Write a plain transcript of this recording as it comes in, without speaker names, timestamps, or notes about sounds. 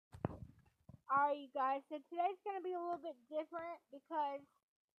Alright, you guys, so today's going to be a little bit different because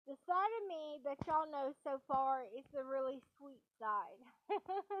the side of me that y'all know so far is the really sweet side.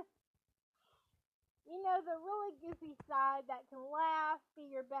 You know, the really goofy side that can laugh,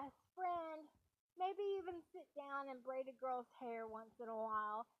 be your best friend, maybe even sit down and braid a girl's hair once in a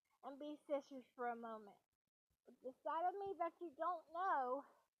while and be sisters for a moment. But the side of me that you don't know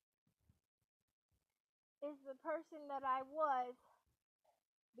is the person that I was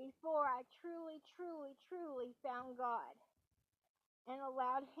before I truly found God and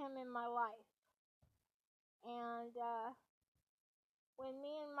allowed Him in my life. And when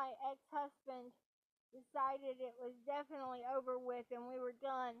me and my ex-husband decided it was definitely over with and we were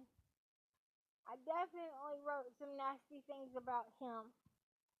done, I definitely wrote some nasty things about him.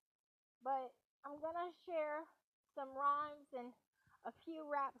 But I'm going to share some rhymes and a few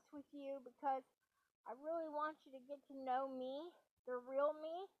raps with you because I really want you to get to know me, the real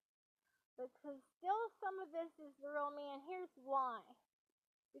me. Because still some of this is the real me, and here's why.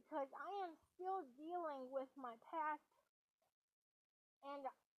 Because I am still dealing with my past,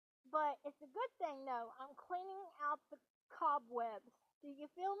 but it's a good thing though. I'm cleaning out the cobwebs. Do you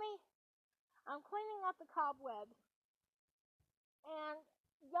feel me? I'm cleaning out the cobwebs. And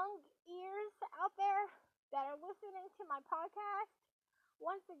young ears out there that are listening to my podcast,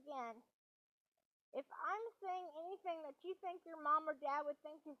 once again, if I'm saying anything that you think your mom or dad would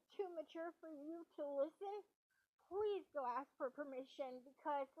think is too mature for you to listen, please go ask for permission,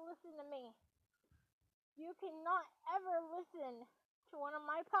 because listen to me. You cannot ever listen to one of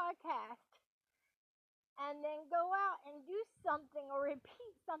my podcasts and then go out and do something or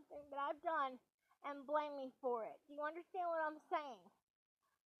repeat something that I've done and blame me for it. Do you understand what I'm saying?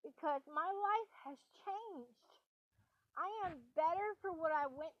 Because my life has changed. I am better for what I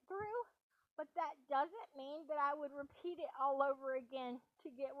went through, but that doesn't mean that I would repeat it all over again to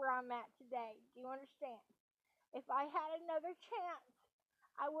get where I'm at today. Do you understand? If I had another chance,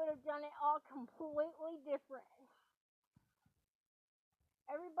 I would have done it all completely different.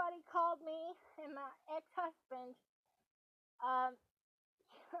 Everybody called me and my ex-husband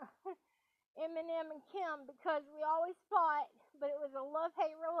Eminem and Kim because we always fought, but it was a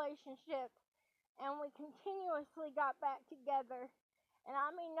love-hate relationship, and we continuously got back together. And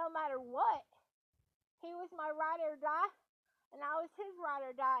I mean, no matter what, he was my ride or die, and I was his ride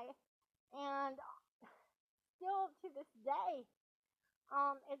or die. And still to this day,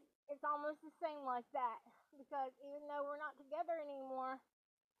 it's almost the same like that, because even though we're not together anymore,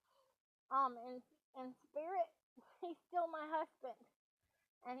 in spirit, he's still my husband.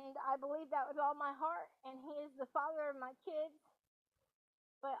 And I believe that with all my heart, and he is the father of my kids.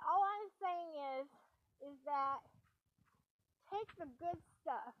 But all I'm saying is that take the good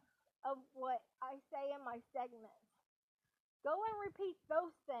stuff of what I say in my segments. Go and repeat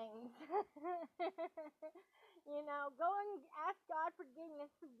those things. Go and ask God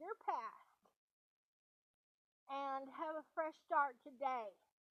forgiveness for your past. And have a fresh start today.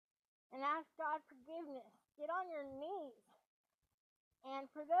 And ask God forgiveness. Get on your knees. And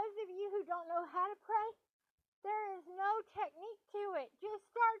for those of you who don't know how to pray, there is no technique to it. Just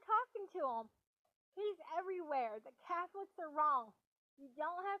start talking to Him. He's everywhere. The Catholics are wrong. You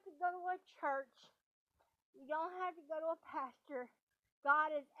don't have to go to a church. You don't have to go to a pastor.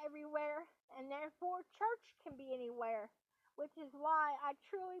 God is everywhere, and therefore church can be anywhere, which is why I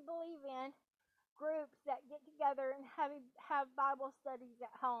truly believe in groups that get together and have Bible studies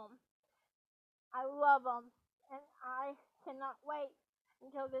at home. I love them, and I cannot wait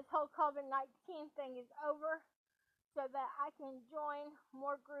until this whole COVID-19 thing is over so that I can join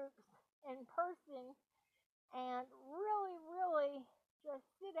more groups in person and really just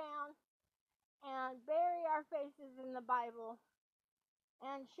sit down and bury our faces in the Bible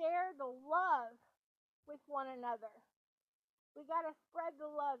and share the love with one another. We gotta spread the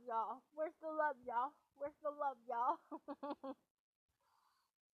love, y'all. Where's the love, y'all? Where's the love, y'all?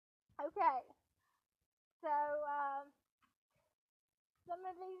 Okay, so some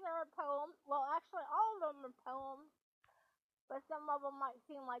of these are poems. Well, actually, all of them are poems, but some of them might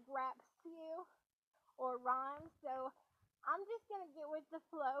seem like raps to you or rhymes. So I'm just gonna get with the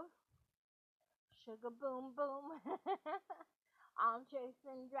flow. Sugar boom boom. I'm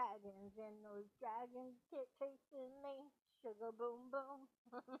chasing dragons, and those dragons keep chasing me. Sugar boom boom.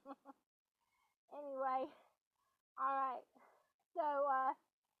 Anyway, all right. So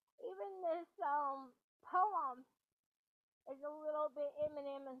even this poem is a little bit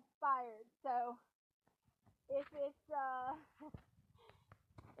Eminem inspired. So if it's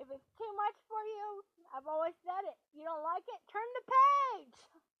if it's too much for you, I've always said it. You don't like it? Turn the page.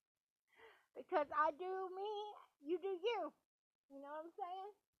 Because I do me, you do you. You know what I'm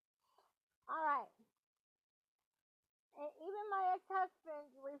saying? All ex-husband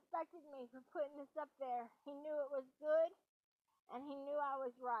respected me for putting this up there. He knew it was good, and he knew I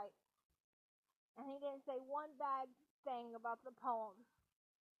was right. And he didn't say one bad thing about the poem.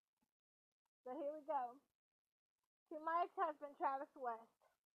 So here we go. To my ex-husband, Travis West.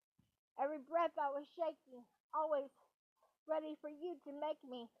 Every breath I was shaking, always ready for you to make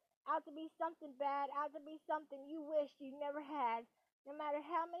me out to be something bad, out to be something you wished you never had. No matter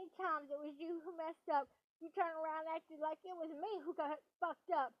how many times it was you who messed up, you turned around and acted like it was me who got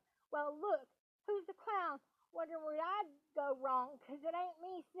fucked up. Well, look, who's the clown? Wondering where I'd go wrong, 'cause it ain't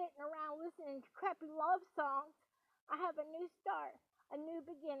me sitting around listening to crappy love songs. I have a new start, a new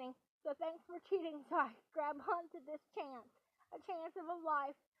beginning. So thanks for cheating, so I grab onto this chance. A chance of a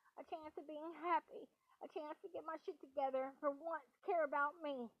life, a chance of being happy, a chance to get my shit together and for once care about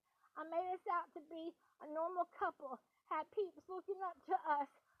me. I made us out to be a normal couple, had peeps looking up to us,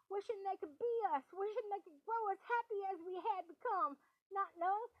 wishing they could be us, wishing they could grow as happy as we had become, not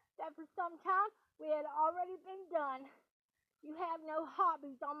knowing that for some time we had already been done. You have no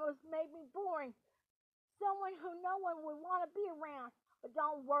hobbies, almost made me boring. Someone who no one would want to be around. But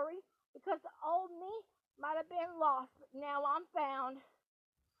don't worry, because the old me might have been lost, but now I'm found.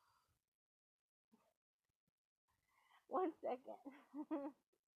 One second.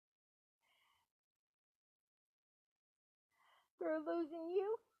 Through losing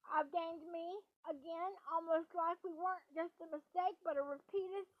you, I've gained me again, almost like we weren't just a mistake, but a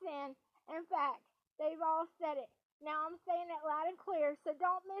repeated sin. In fact, they've all said it. Now I'm saying it loud and clear, so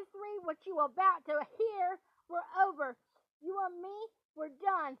don't misread what you about to hear. We're over. You and me, we're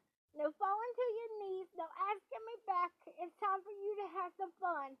done. No falling to your knees, no asking me back. It's time for you to have some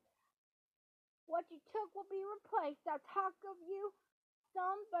fun. What you took will be replaced. I'll talk of you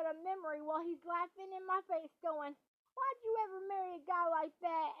some, but a memory while he's laughing in my face going, why'd you ever marry a guy like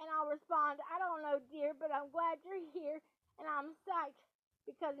that? And I'll respond, I don't know, dear, but I'm glad you're here, and I'm psyched,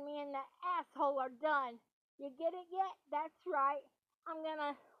 because me and that asshole are done. You get it yet? That's right. I'm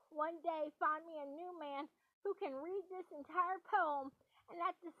gonna one day find me a new man who can read this entire poem, and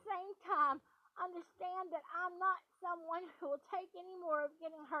at the same time, understand that I'm not someone who will take any more of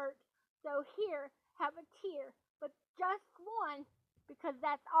getting hurt. So here, have a tear, but just one, because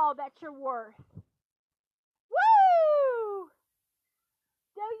that's all that you're worth. Woo!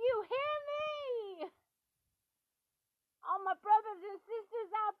 Do you hear me? All my brothers and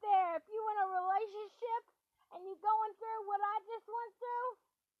sisters out there, if you in a relationship and you going through what I just went through,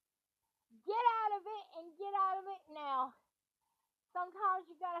 get out of it and get out of it now. Sometimes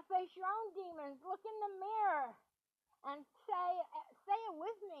you gotta face your own demons. Look in the mirror and say it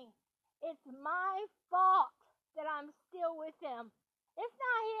with me. It's my fault that I'm still with him. It's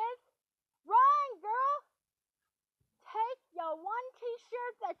not his. Run, girl. Take your one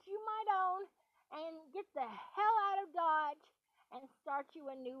t-shirt that you might own and get the hell out of Dodge and start you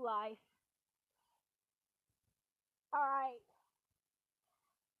a new life. Alright.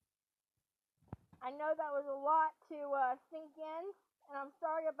 I know that was a lot to sink in, and I'm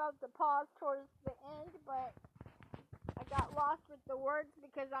sorry about the pause towards the end, but I got lost with the words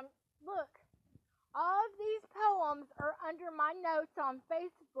because look, all of these poems are under my notes on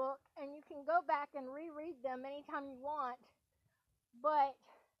Facebook, and you can go back and reread them anytime you want, but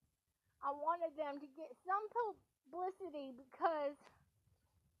I wanted them to get some publicity because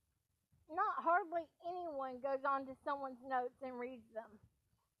not hardly anyone goes onto someone's notes and reads them.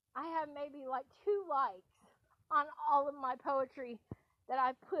 I have maybe like 2 likes on all of my poetry that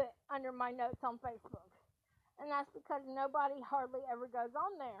I put under my notes on Facebook. And that's because nobody hardly ever goes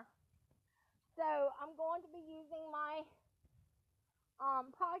on there. So I'm going to be using my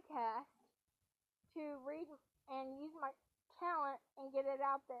podcast to read and use my talent and get it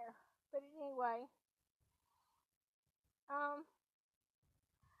out there. But anyway,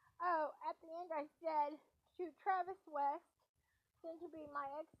 at the end I said to Travis West, soon to be my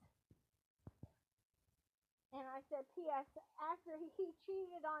ex, and I said, P.S. After he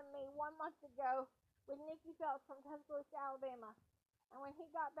cheated on me 1 month ago with Nikki Phelps from Tuscaloosa, Alabama, and when he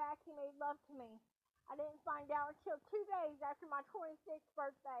got back, he made love to me. I didn't find out until 2 days after my 26th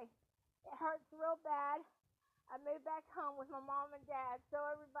birthday. It hurts real bad. I moved back home with my mom and dad, so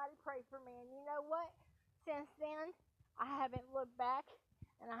everybody pray for me. And you know what? Since then, I haven't looked back,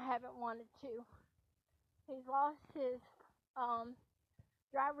 and I haven't wanted to. He's lost his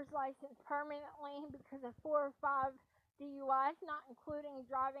driver's license permanently because of 4 or 5 DUIs, not including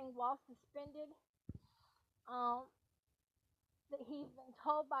driving while suspended. That he's been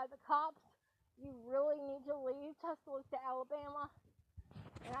told by the cops, you really need to leave Tuscaloosa, Alabama.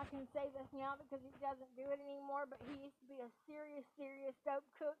 And I can say this now because he doesn't do it anymore, but he used to be a serious dope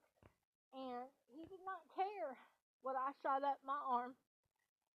cook, and he did not care. what I shot up my arm,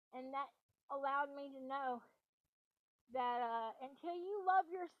 and that allowed me to know that until you love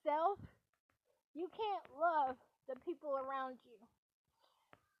yourself, you can't love the people around you.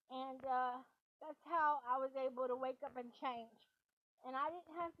 And that's how I was able to wake up and change. And I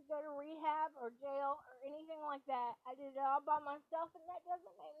didn't have to go to rehab or jail or anything like that. I did it all by myself, and that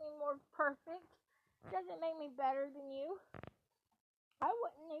doesn't make me more perfect. It doesn't make me better than you. I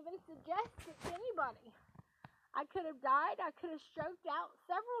wouldn't even suggest it to anybody. I could have died. I could have stroked out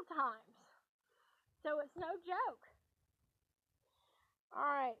several times. So it's no joke.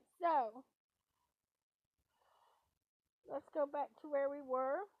 Alright, so let's go back to where we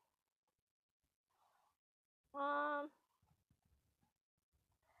were.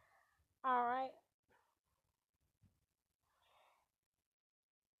 Alright.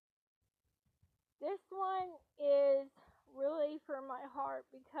 This one is really for my heart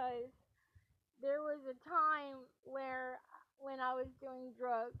because there was a time when I was doing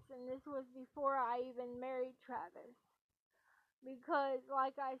drugs, and this was before I even married Travis. Because,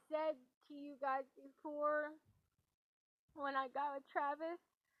 like I said to you guys before, when I got with Travis,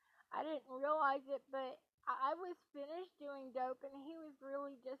 I didn't realize it, but I was finished doing dope, and he was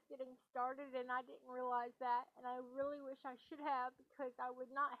really just getting started, and I didn't realize that, and I really wish I should have, because I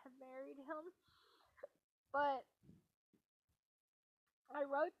would not have married him. But I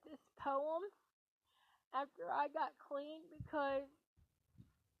wrote this poem after I got clean because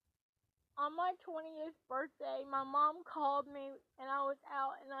on my 20th birthday, my mom called me and I was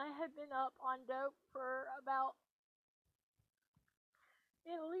out, and I had been up on dope for about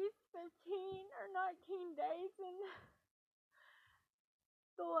at least 15 or 19 days, and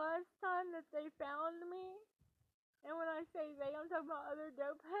the last time that they found me, and when I say they, I'm talking about other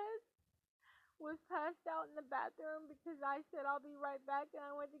dope heads, was passed out in the bathroom because I said I'll be right back, and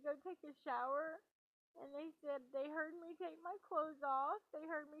I went to go take a shower, and they said they heard me take my clothes off, they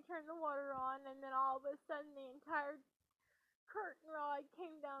heard me turn the water on, and then all of a sudden the entire curtain rod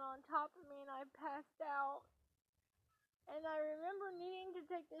came down on top of me and I passed out. And I remember needing to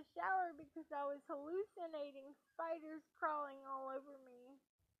take a shower because I was hallucinating spiders crawling all over me.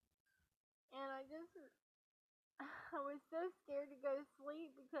 And I was so scared to go to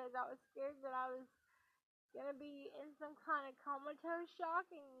sleep because I was scared that I was gonna be in some kind of comatose shock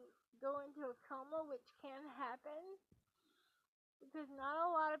and go into a coma, which can happen. Because not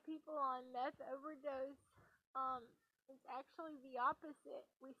a lot of people on meth overdose. It's actually the opposite.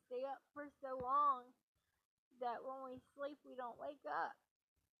 We stay up for so long that when we sleep, we don't wake up.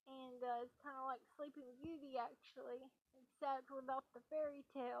 And it's kind of like Sleeping Beauty, actually, except without the fairy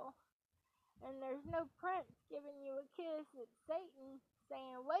tale. And there's no prince giving you a kiss. It's Satan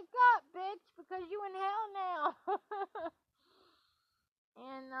saying, "Wake up, bitch, because you in hell now."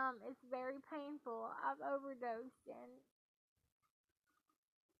 And it's very painful. I've overdosed, and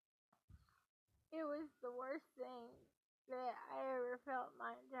it was the worst thing that I ever felt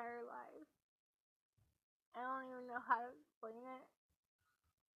my entire life. I don't even know how to explain it.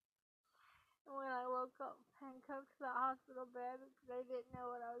 And when I woke up handcuffed to the hospital bed because they didn't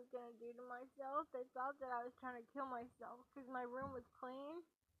know what I was going to do to myself, they thought that I was trying to kill myself because my room was clean.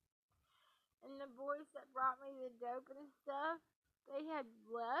 And the boys that brought me the dope and stuff, they had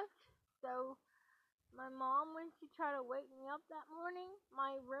left. So my mom, when she tried to wake me up that morning,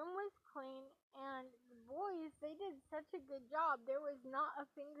 my room was clean, and the boys, they did such a good job. There was not a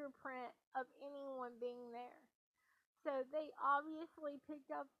fingerprint of anyone being there. So they obviously picked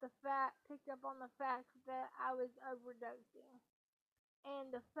up on the fact that I was overdosing.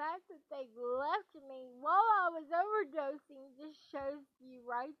 And the fact that they left me while I was overdosing just shows you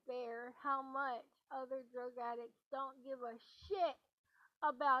right there how much other drug addicts don't give a shit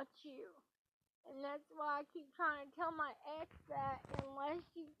about you. And that's why I keep trying to tell my ex that unless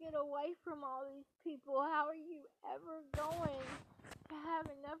you get away from all these people, how are you ever going to have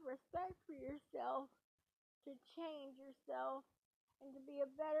enough respect for yourself to change yourself and to be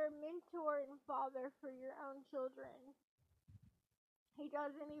a better mentor and father for your own children? He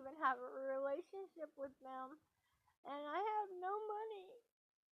doesn't even have a relationship with them, and I have no money.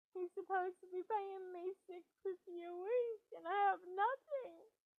 He's supposed to be paying me $650 a week, and I have nothing.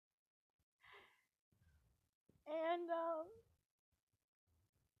 And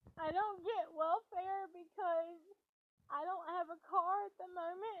I don't get welfare because I don't have a car at the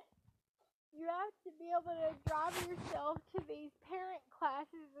moment. You have to be able to drive yourself to these parent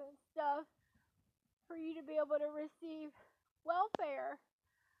classes and stuff for you to be able to receive welfare.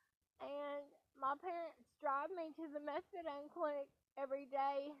 And my parents drive me to the methadone clinic every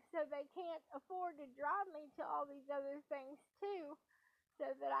day, so they can't afford to drive me to all these other things too,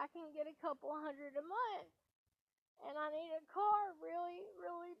 so that I can get a couple hundred a month. and I need a car really,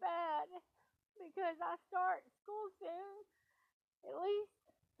 really bad because I start school soon. At least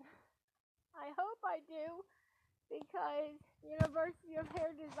I hope I do, because University of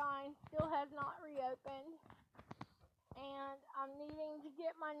Hair Design still has not reopened, and I'm needing to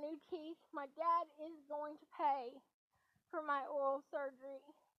get my new teeth. My dad is going to pay for my oral surgery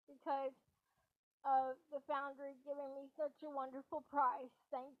because of the foundry giving me such a wonderful price.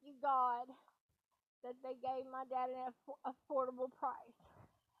 Thank you, God, that they gave my dad an affordable price.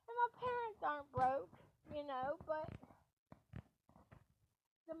 And my parents aren't broke, but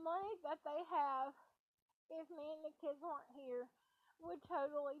the money that they have, if me and the kids weren't here, would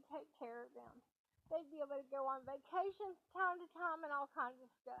totally take care of them. They'd be able to go on vacations time to time and all kinds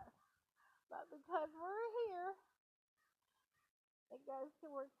of stuff. But because we're here, it goes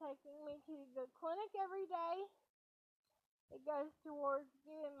towards taking me to the clinic every day. It goes towards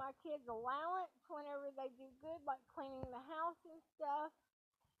giving my kids allowance whenever they do good, like cleaning the house and stuff,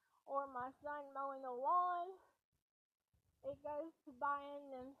 or my son mowing the lawn. It goes to buying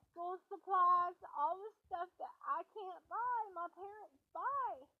them school supplies, all the stuff that I can't buy, my parents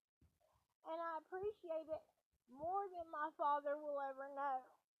buy. And I appreciate it more than my father will ever know.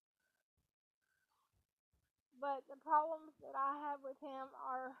 But the problems that I have with him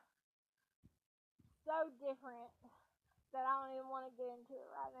are so different that I don't even want to get into it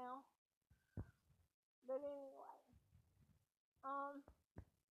right now. But anyway,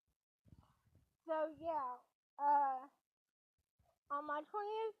 so yeah, on my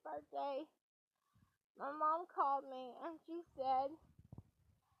 20th birthday, my mom called me and she said,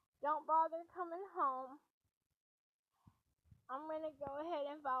 "Don't bother coming home. I'm going to go ahead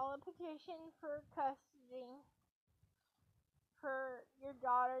and file a petition for custody for your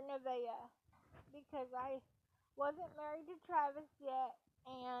daughter, Nevaeh, because I wasn't married to Travis yet,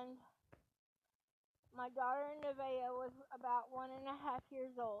 and my daughter, Nevaeh, was about 1.5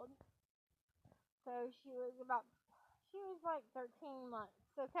 years old. So she was like 13 months,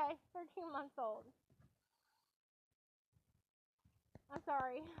 okay? 13 months old. I'm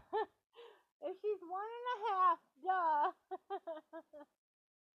sorry. If she's 1.5, duh.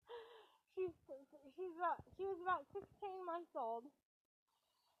 she was about 16 months old.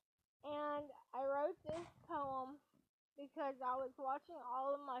 And I wrote this poem because I was watching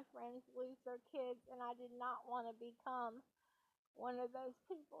all of my friends lose their kids, and I did not want to become one of those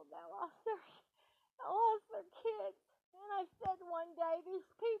people that lost their kids. And I said one day, these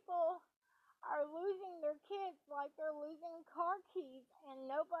people are losing their kids like they're losing car keys, and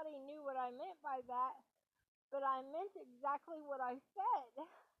nobody knew what I meant by that, but I meant exactly what I said.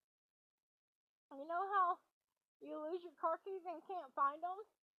 You know how you lose your car keys and can't find them,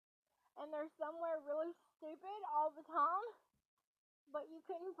 and they're somewhere really stupid all the time, but you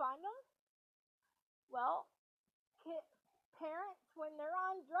couldn't find them? Well, parents, when they're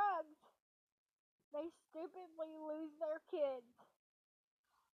on drugs, they stupidly lose their kids.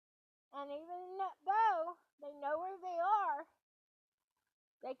 And even though they know where they are,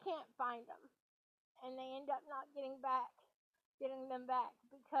 they can't find them. And they end up not getting them back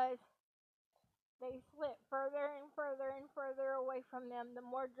because they slip further and further and further away from them the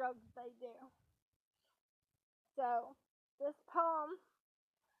more drugs they do. So, this poem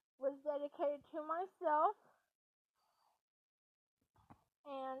was dedicated to myself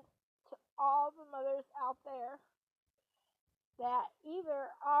and to all the mothers out there that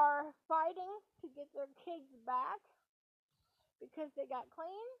either are fighting to get their kids back because they got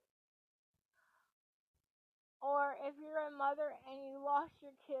clean, or if you're a mother and you lost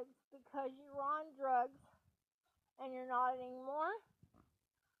your kids because you were on drugs and you're not anymore,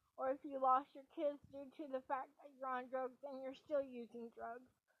 or if you lost your kids due to the fact that you're on drugs and you're still using drugs.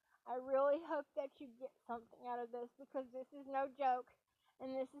 I really hope that you get something out of this, because this is no joke,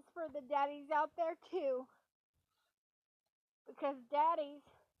 and this is for the daddies out there too. Because daddies,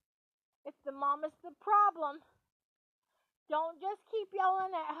 if the mama's the problem, don't just keep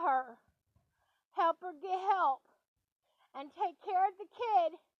yelling at her. Help her get help. And take care of the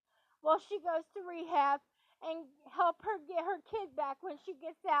kid while she goes to rehab, and help her get her kid back when she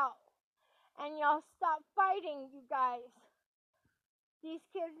gets out. And y'all stop fighting, you guys. These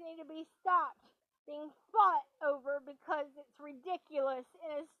kids need to be stopped being fought over because it's ridiculous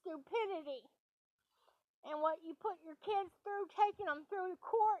and it's stupidity. And what you put your kids through, taking them through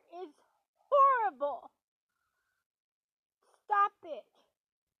court, is horrible. Stop it.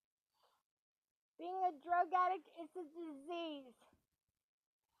 Being a drug addict is a disease.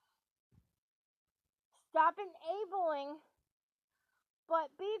 Stop enabling, but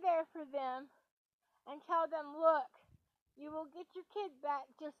be there for them and tell them, look, you will get your kid back,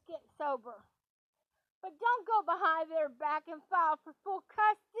 just get sober. But don't go behind their back and file for full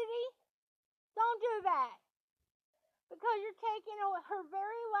custody. Don't do that. Because you're taking her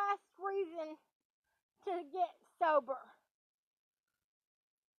very last reason to get sober.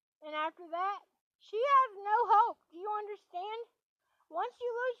 And after that, she has no hope. Do you understand? Once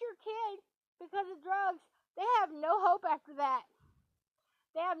you lose your kid because of drugs, they have no hope after that.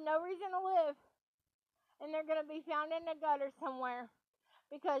 They have no reason to live. And they're going to be found in the gutter somewhere.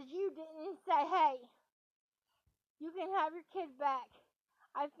 Because you didn't say, hey, you can have your kid back.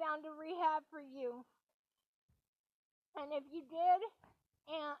 I found a rehab for you. And if you did,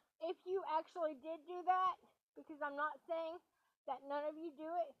 and if you actually did do that, because I'm not saying that none of you do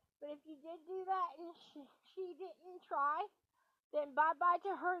it, but if you did do that and she didn't try, then bye-bye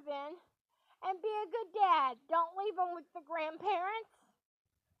to her then. And be a good dad. Don't leave them with the grandparents.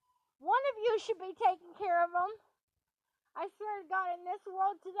 One of you should be taking care of them. I swear to God, in this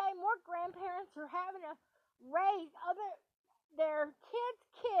world today, more grandparents are having to raise their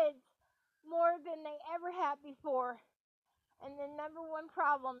kids more than they ever have before. And the number one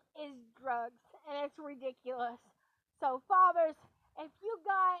problem is drugs, and it's ridiculous. So fathers, if you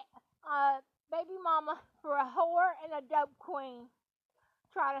got a baby mama for a whore and a dope queen,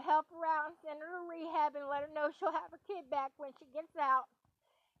 try to help her out and send her to rehab and let her know she'll have her kid back when she gets out.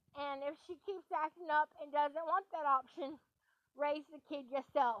 And if she keeps acting up and doesn't want that option, raise the kid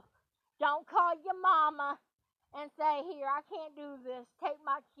yourself. Don't call your mama and say, here, I can't do this. Take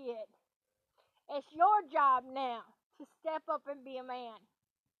my kid. It's your job now to step up and be a man.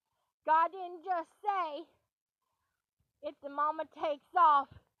 God didn't just say, if the mama takes off,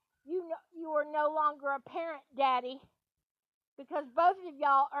 you are no longer a parent, Daddy. Because both of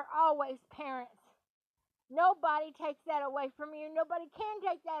y'all are always parents. Nobody takes that away from you. Nobody can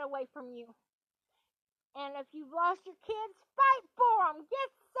take that away from you. And if you've lost your kids, fight for them.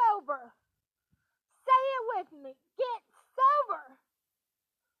 Get sober. Say it with me. Get sober.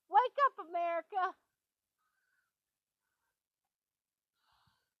 Wake up, America.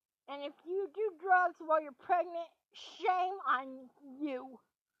 And if you do drugs while you're pregnant, shame on you.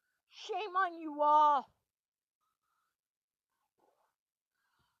 Shame on you all.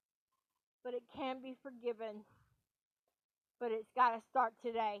 But it can be forgiven. But it's got to start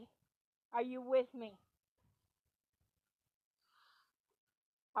today. Are you with me?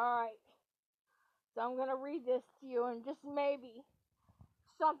 Alright. So I'm going to read this to you, and just maybe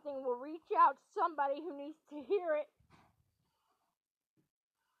something will reach out to somebody who needs to hear it.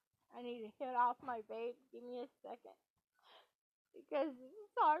 I need to hit off my vape. Give me a second. Because this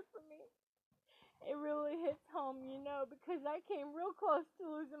is hard for me. It really hits home, because I came real close to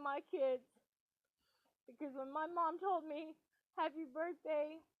losing my kids. Because when my mom told me, happy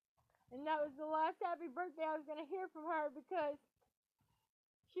birthday, and that was the last happy birthday I was going to hear from her, because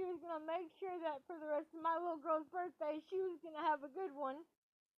she was going to make sure that for the rest of my little girl's birthday, she was going to have a good one.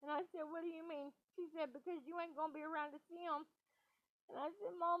 And I said, what do you mean? She said, because you ain't going to be around to see them. And I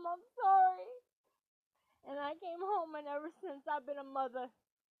said, Mom, I'm sorry. And I came home, and ever since I've been a mother.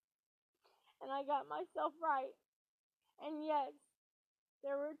 And I got myself right. And yes,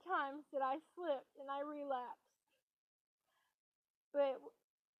 there were times that I slipped and I relapsed. But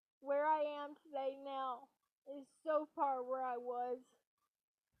where I am today now is so far where I was.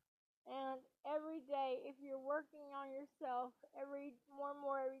 And every day, if you're working on yourself, more and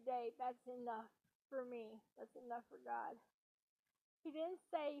more every day, that's enough for me. That's enough for God. He didn't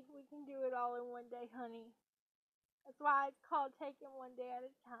say we can do it all in one day, honey. That's why it's called taking one day at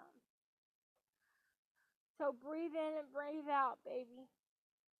a time. So breathe in and breathe out, baby.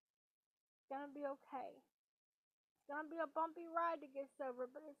 It's going to be okay. It's going to be a bumpy ride to get sober,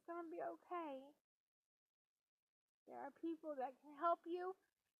 but it's going to be okay. There are people that can help you.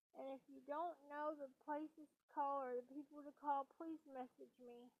 And if you don't know the places to call or the people to call, please message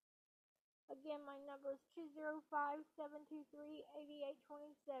me. Again, my number is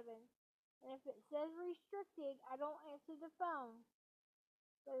 205-723-8827. And if it says restricted, I don't answer the phone.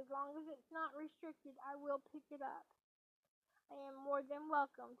 But as long as it's not restricted, I will pick it up. I am more than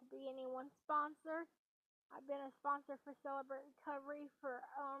welcome to be anyone's sponsor. I've been a sponsor for Celebrate Recovery for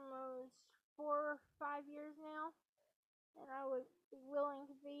almost 4 or 5 years now. And I would be willing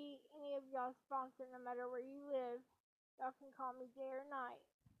to be any of y'all's sponsor no matter where you live. Y'all can call me day or night.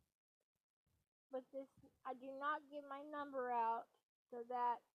 But I do not give my number out so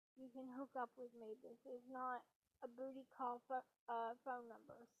that you can hook up with me. This is not a booty call phone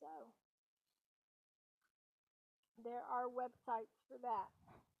number. So there are websites for that.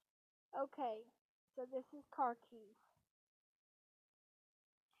 Okay, so this is Car Keys.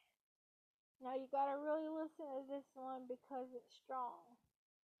 Now you gotta really listen to this one because it's strong.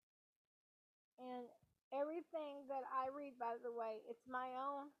 And Everything that I read, by the way, it's my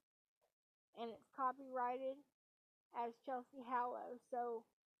own and it's copyrighted as Chelsea Hallow. So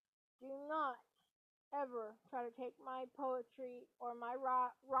do not ever try to take my poetry or my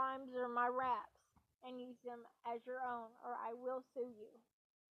rhymes or my raps and use them as your own, or I will sue you.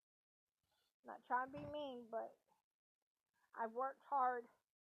 I'm not trying to be mean, but I've worked hard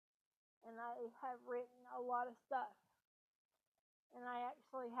and I have written a lot of stuff. And I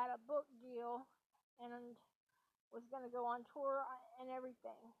actually had a book deal and was going to go on tour and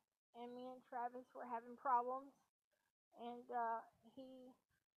everything. And me and Travis were having problems, and he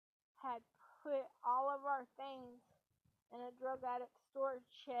had put all of our things in a drug addict storage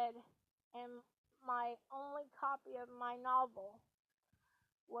shed, and my only copy of my novel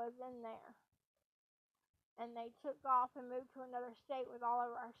was in there. And they took off and moved to another state with all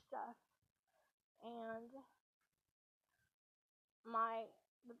of our stuff. And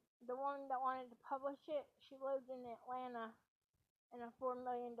the woman that wanted to publish it, she lived in Atlanta in a $4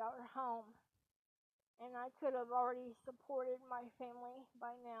 million home. And I could have already supported my family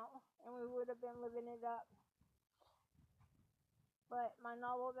by now, and we would have been living it up. But my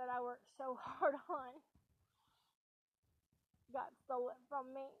novel that I worked so hard on got stolen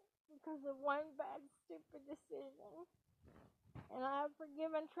from me because of one bad, stupid decision. And I have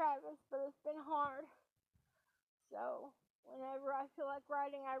forgiven Travis, but it's been hard. So whenever I feel like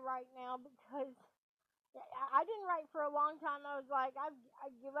writing, I write now, because I didn't write for a long time. I was like, I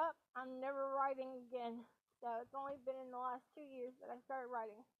give up. I'm never writing again. So it's only been in the last 2 years that I started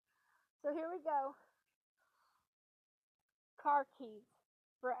writing. So here we go. Car keys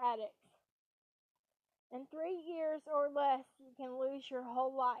for addicts. In 3 years or less, you can lose your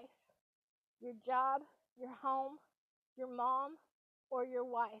whole life. Your job, your home, your mom, or your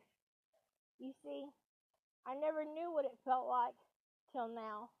wife. You see, I never knew what it felt like till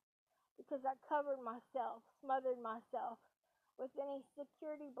now, because I covered myself, smothered myself with any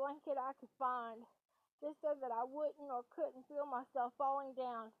security blanket I could find, just so that I wouldn't or couldn't feel myself falling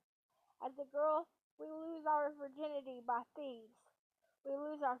down. As a girl, we lose our virginity by thieves. We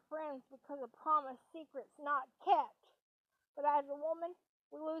lose our friends because of promised secrets not kept. But as a woman,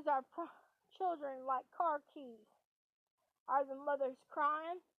 we lose our children like car keys. Are the mothers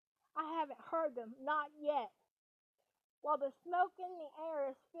crying? I haven't heard them, not yet. While the smoke in the air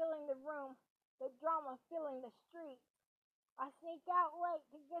is filling the room, the drama filling the streets, I sneak out late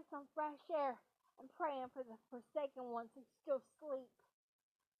to get some fresh air and praying for the forsaken ones who still sleep.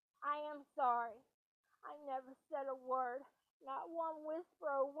 I am sorry. I never said a word, not one whisper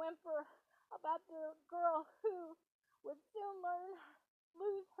or whimper about the girl who would soon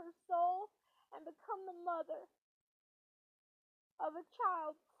lose her soul and become the mother of a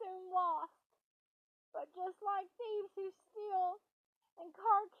child soon lost. But just like thieves who steal and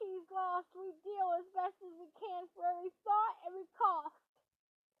car keys lost, we deal as best as we can for every thought, every cost.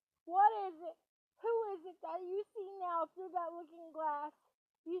 What is it? Who is it that you see now through that looking glass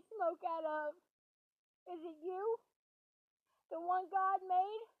you smoke out of? Is it you? The one God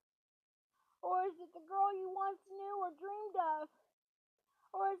made? Or is it the girl you once knew or dreamed of?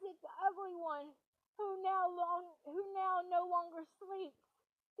 Or is it the ugly one who now no longer sleeps?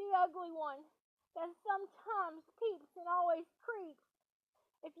 The ugly one that sometimes peeps and always creeps.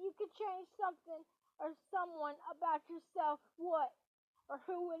 If you could change something or someone about yourself, what or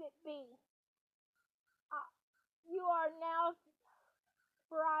who would it be? You are now,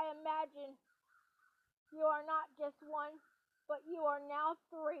 for I imagine, you are not just one, but you are now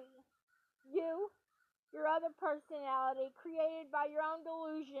 3. You, your other personality created by your own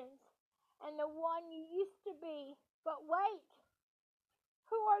delusions, and the one you used to be. But wait,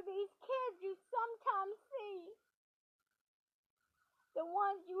 who are these kids you sometimes see? The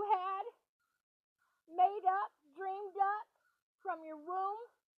ones you had made up, dreamed up from your womb,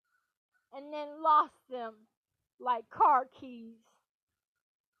 and then lost them like car keys.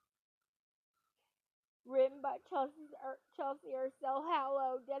 Written by Chelsea Ursel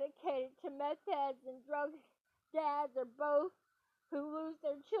Hallow, dedicated to meth heads and drug dads or both who lose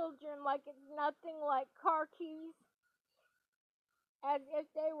their children like it's nothing like car keys. As if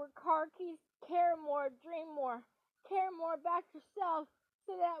they were car keys, care more, dream more, care more about yourself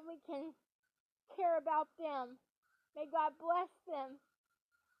so that we can care about them. May God bless them,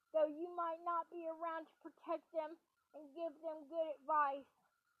 though you might not be around to protect them and give them good advice.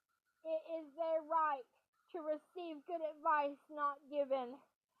 It is their right to receive good advice not given.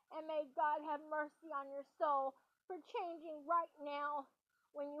 And may God have mercy on your soul for changing right now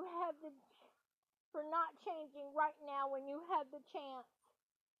when you have for not changing right now when you have the chance.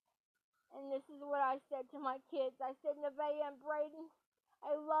 And this is what I said to my kids. I said, Nevaeh and Braden,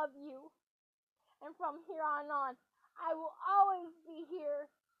 I love you. And from here on, I will always be here,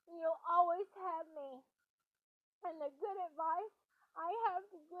 and you'll always have me. And the good advice I have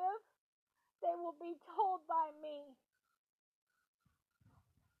to give, they will be told by me.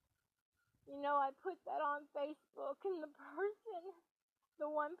 I put that on Facebook, and the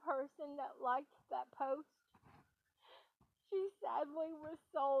one person that liked that post, she sadly was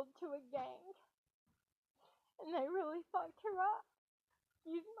sold to a gang. And they really fucked her up.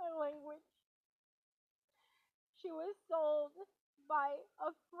 Excuse my language. She was sold by a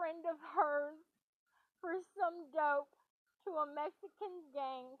friend of hers for some dope to a Mexican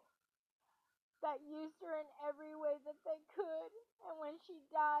gang that used her in every way that they could. And when she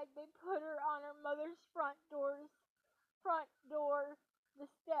died, they put her on her mother's front door, the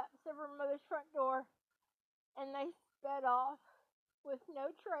steps of her mother's front door, and they sped off with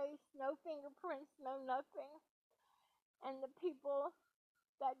no trace, no fingerprints, no nothing. And the people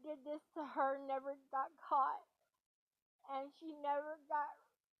that did this to her never got caught. And she never got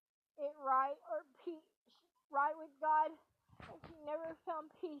it right right with God, and she never found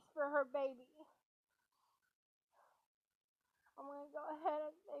peace for her baby. I'm going to go ahead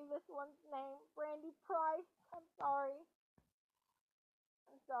and say this one's name, Brandy Price. I'm sorry.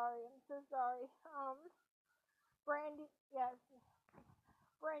 I'm so sorry. Yes.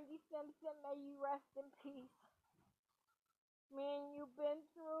 Brandy Simpson, may you rest in peace. Me and you been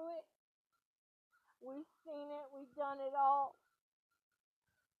through it. We've seen it. We've done it all.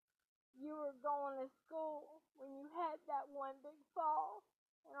 You were going to school when you had that one big fall.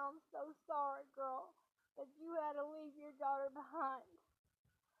 And I'm so sorry, girl, that you had to leave your daughter behind.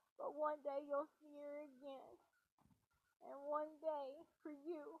 But one day you'll see her again. And one day, for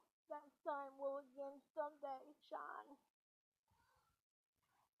you, that sun will again someday shine.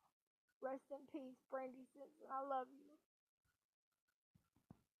 Rest in peace, Brandy Simpson. I love you.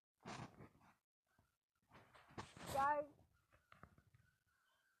 Guys,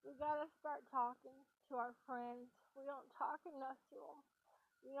 we gotta start talking to our friends. We don't talk enough to them.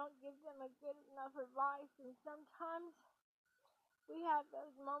 We don't give them a good enough advice. And sometimes we have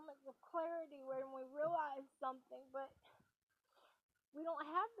those moments of clarity when we realize something, but we don't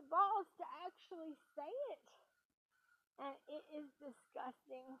have the balls to actually say it. And it is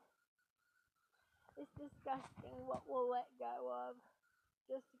disgusting. It's disgusting what we'll let go of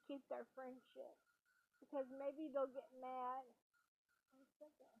just to keep their friendship. Because maybe they'll get mad.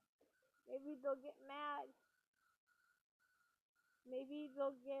 Maybe they'll get mad. Maybe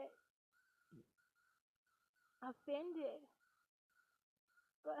they'll get offended.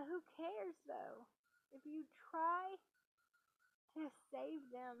 But who cares though? If you try to save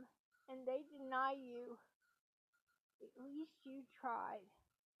them and they deny you, at least you tried.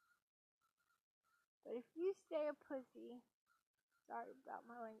 But if you stay a pussy, sorry about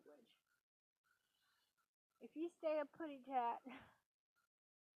my language. If you stay a putty tat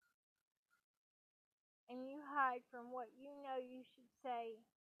and you hide from what you know you should say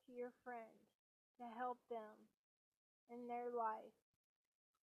to your friend to help them in their life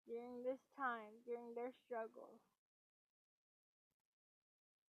during this time, during their struggles,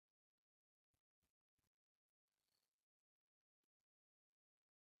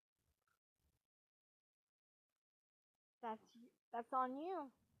 that's on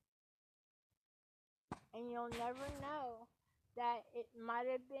you. And you'll never know that it might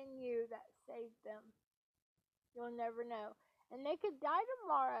have been you that saved them. You'll never know. And they could die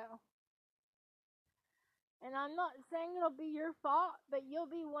tomorrow. And I'm not saying it'll be your fault, but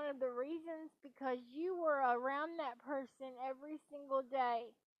you'll be one of the reasons because you were around that person every single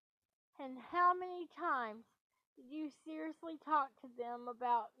day. And how many times did you seriously talk to them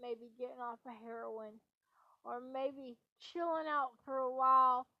about maybe getting off of heroin? Or maybe chilling out for a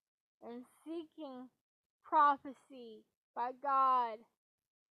while and seeking prophecy by God?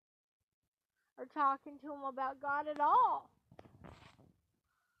 Or talking to them about God at all?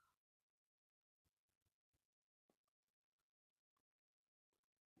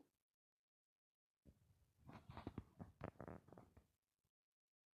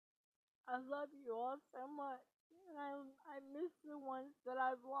 I love you all so much, and I miss the ones that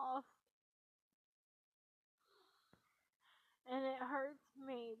I've lost, and it hurts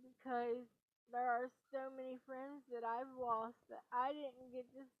me because there are so many friends that I've lost that I didn't get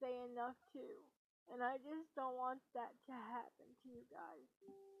to say enough to, and I just don't want that to happen to you guys.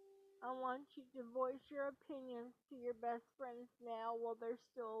 I want you to voice your opinions to your best friends now while they're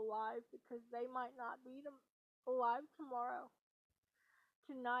still alive because they might not be alive tomorrow.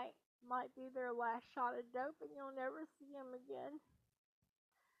 Tonight might be their last shot of dope and you'll never see them again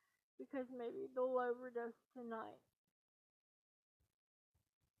because maybe they'll overdose tonight.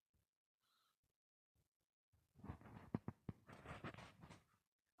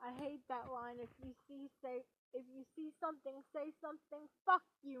 I hate that line. If you see something, say something. Fuck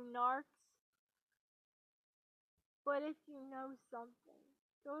you, narcs. But if you know something,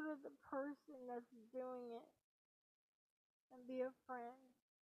 go to the person that's doing it and be a friend.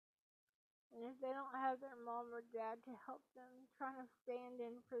 And if they don't have their mom or dad to help them, try to stand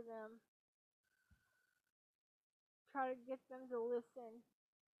in for them. Try to get them to listen.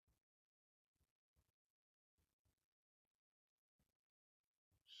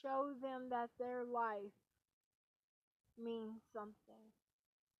 Show them that their life means something.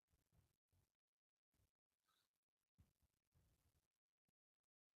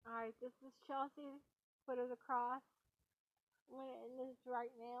 Alright, this is Chelsea, Foot of the Cross. I'm going to end this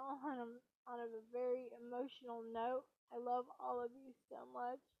right now on a very emotional note. I love all of you so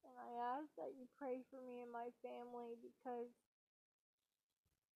much, and I ask that you pray for me and my family because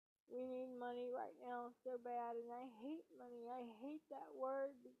we need money right now so bad, and I hate money. I hate that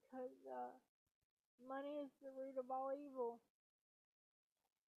word because money is the root of all evil.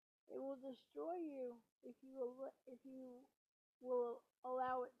 It will destroy you if you will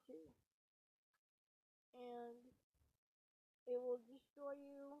allow it to, and it will destroy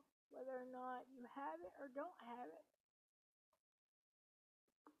you whether or not you have it or don't have it.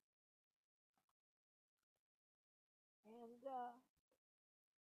 And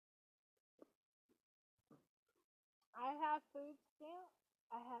I have food stamps.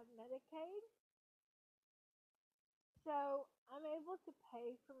 I have Medicaid. So I'm able to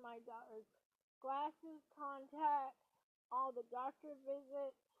pay for my daughter's glasses, contacts, all the doctor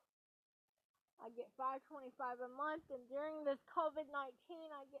visits. I get $525 a month, and during this COVID-19,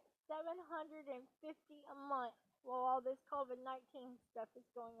 I get $750 a month while all this COVID-19 stuff is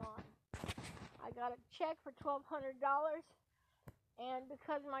going on. I got a check for $1,200, and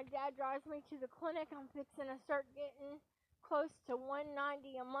because my dad drives me to the clinic, I'm fixing to start getting close to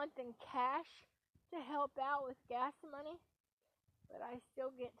 $190 a month in cash to help out with gas money. But I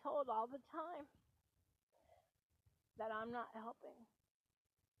still get told all the time that I'm not helping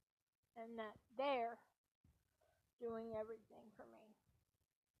and that they're doing everything for me.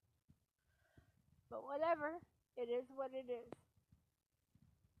 But whatever, it is what it is.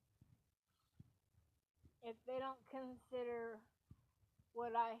 If they don't consider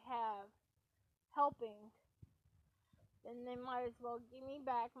what I have helping, then they might as well give me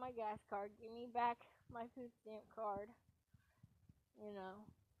back my gas card, give me back my food stamp card,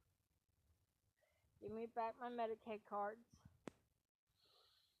 give me back my Medicaid cards,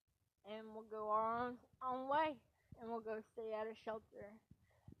 and we'll go our own way, and we'll go stay at a shelter,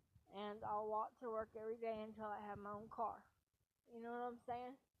 and I'll walk to work every day until I have my own car. You know what I'm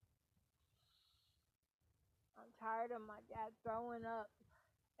saying? I'm tired of my dad throwing up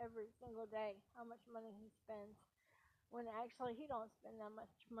every single day how much money he spends, when actually he don't spend that much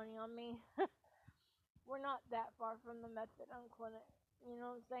money on me. We're not that far from the methadone clinic. You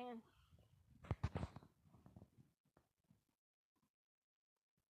know what I'm saying?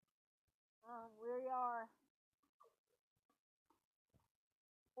 We are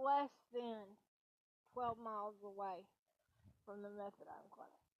less than 12 miles away from the methadone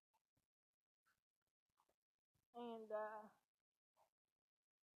clinic. And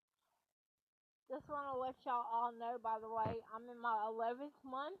just want to let y'all all know, by the way, I'm in my 11th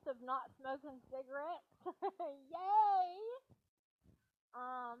month of not smoking cigarettes. Yay!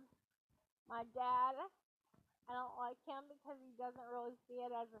 My dad, I don't like him because he doesn't really see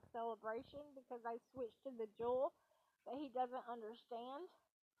it as a celebration because I switched to the Juul, but he doesn't understand.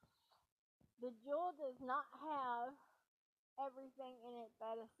 The Juul does not have everything in it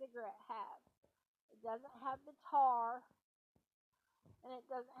that a cigarette has. It doesn't have the tar, and it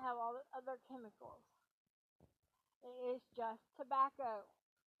doesn't have all the other chemicals. It is just tobacco.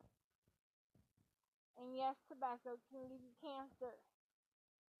 And yes, tobacco can give you cancer.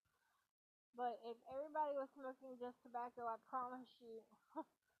 But if everybody was smoking just tobacco, I promise you,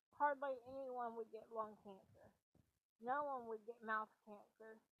 hardly anyone would get lung cancer. No one would get mouth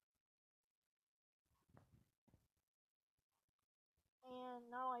cancer. And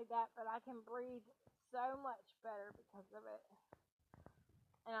not only that, but I can breathe so much better because of it.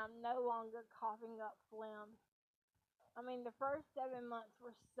 And I'm no longer coughing up phlegm. I mean, the first 7 months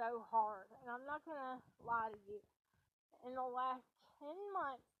were so hard. And I'm not going to lie to you. In the last 10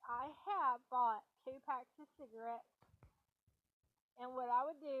 months, I have bought 2 packs of cigarettes. And what I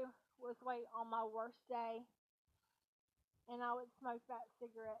would do was wait on my worst day, and I would smoke that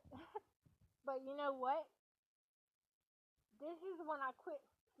cigarette. But you know what? This is when I quit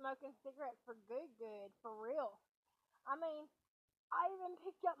smoking cigarettes for good, for real. I mean, I even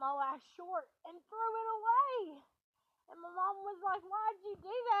picked up my last short and threw it away. And my mom was like, why'd you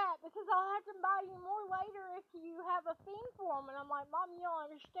do that? Because I'll have to buy you more later if you have a fiend for them. And I'm like, Mom, you don't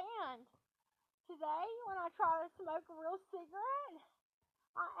understand. Today, when I try to smoke a real cigarette,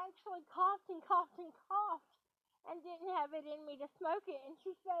 I actually coughed and coughed and coughed and didn't have it in me to smoke it. And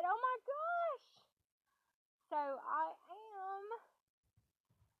she said, oh my gosh. So I am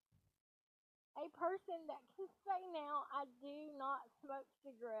a person that can say now I do not smoke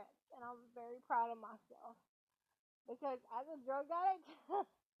cigarettes. And I'm very proud of myself. Because as a drug addict,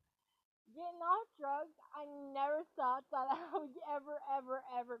 getting off drugs, I never thought that I would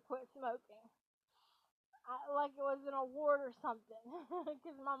ever quit smoking. Like it was an award or something.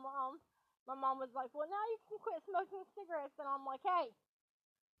 Because my mom was like, well, now you can quit smoking cigarettes. And I'm like, hey,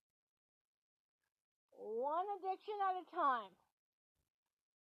 one addiction at a time.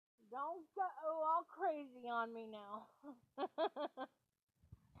 Don't go all crazy on me now.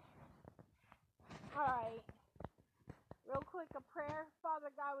 Alright. Real quick, a prayer.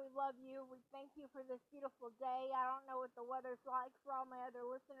 Father God, we love you. We thank you for this beautiful day. I don't know what the weather's like for all my other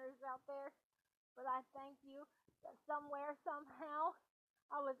listeners out there, but I thank you that somewhere, somehow,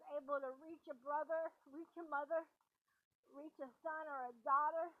 I was able to reach a brother, reach a mother, reach a son or a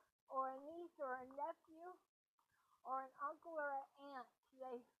daughter, or a niece or a nephew, or an uncle or an aunt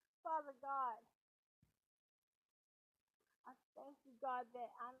today. Father God, I thank you, God,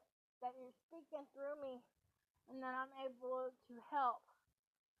 that you're speaking through me and that I'm able to help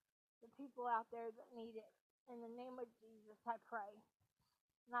the people out there that need it. In the name of Jesus, I pray.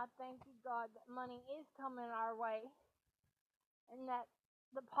 And I thank you, God, that money is coming our way and that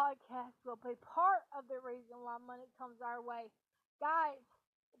the podcast will be part of the reason why money comes our way. Guys,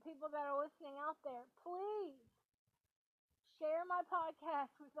 the people that are listening out there, please share my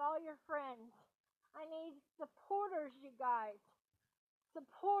podcast with all your friends. I need supporters, you guys.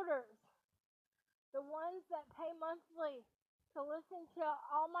 Supporters. The ones that pay monthly to listen to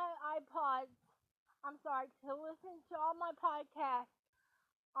all my to listen to all my podcasts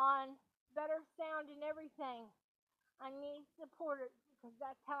on better sound and everything. I need supporters because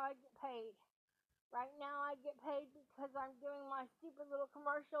that's how I get paid. Right now I get paid because I'm doing my stupid little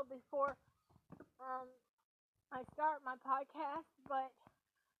commercial before I start my podcast, but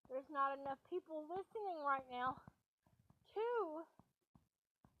there's not enough people listening right now to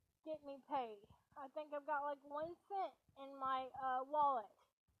get me paid. I think I've got like 1 cent in my wallet,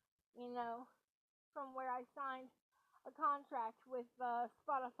 from where I signed a contract with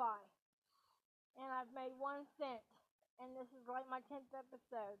Spotify. And I've made 1 cent, and this is like my 10th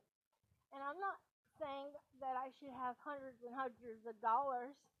episode. And I'm not saying that I should have hundreds and hundreds of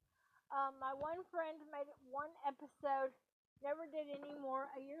dollars. My one friend made one episode, never did any more.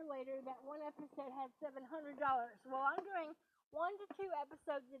 A year later, that one episode had $700. Well, I'm doing 1 to 2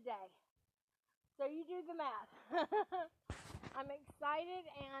 episodes a day. So you do the math. I'm excited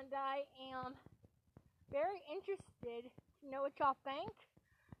and I am very interested to know what y'all think.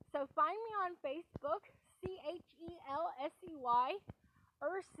 So find me on Facebook, CHELSEY, Erselle,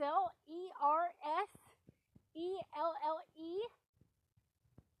 ERSELLE.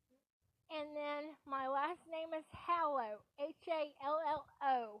 And then my last name is Hallo,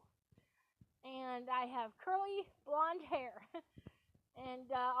 HALLO. And I have curly blonde hair. And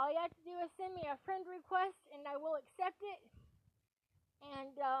all you have to do is send me a friend request and I will accept it.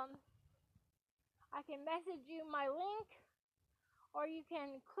 And I can message you my link, or you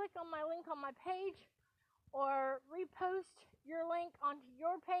can click on my link on my page, or repost your link onto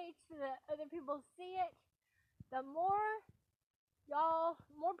your page so that other people see it. The more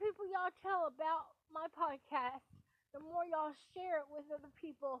people y'all tell about my podcast, the more y'all share it with other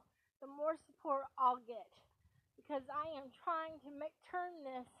people, the more support I'll get. Because I am trying to turn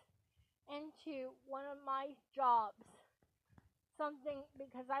this into one of my jobs. Something,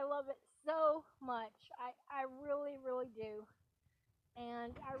 because I love it so much. I really, really do.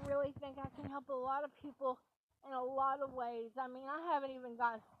 And I really think I can help a lot of people in a lot of ways. I mean, I haven't even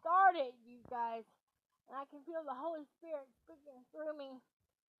gotten started, you guys. And I can feel the Holy Spirit speaking through me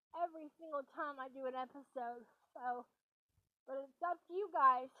every single time I do an episode. So, but it's up to you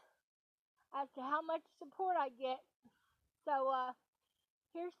guys as to how much support I get. So,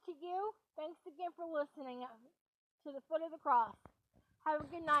 here's to you. Thanks again for listening to the Foot of the Cross. Have a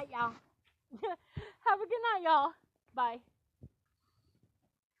good night, y'all. Have a good night, y'all. Bye.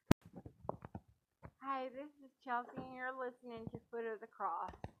 Hi, this is Chelsea, and you're listening to Foot of the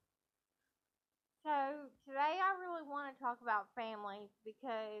Cross. So, today I really want to talk about families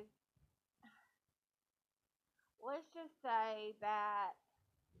because let's just say that,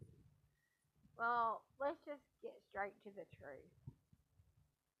 let's just get straight to the truth.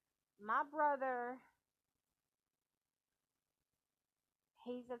 My brother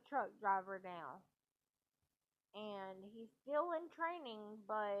he's a truck driver now. And he's still in training,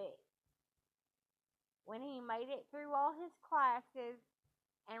 but when he made it through all his classes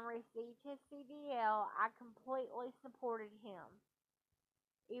and received his CDL, I completely supported him.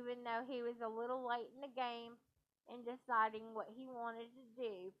 Even though he was a little late in the game in deciding what he wanted to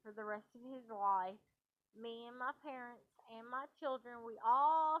do for the rest of his life, me and my parents and my children, we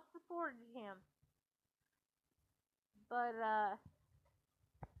all supported him. But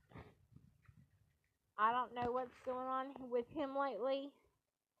I don't know what's going on with him lately.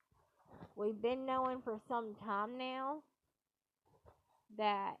 We've been knowing for some time now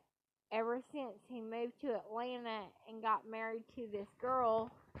that ever since he moved to Atlanta and got married to this girl,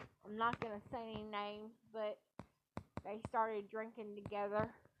 I'm not going to say any names, but they started drinking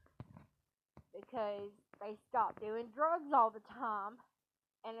together because they stopped doing drugs all the time.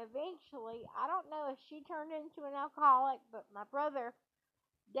 And eventually, I don't know if she turned into an alcoholic, but my brother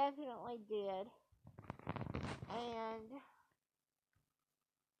definitely did. And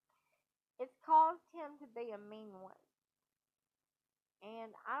it's caused him to be a mean one.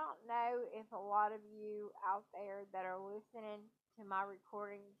 And I don't know if a lot of you out there that are listening to my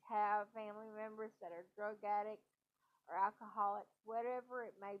recordings have family members that are drug addicts or alcoholics, whatever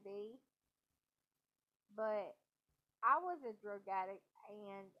it may be. But I was a drug addict,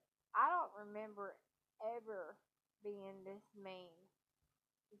 and I don't remember ever being this mean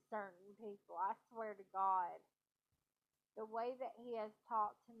to certain people. I swear to God. The way that he has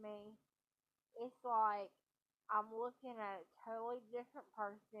talked to me, it's like I'm looking at a totally different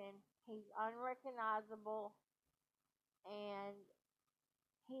person. He's unrecognizable, and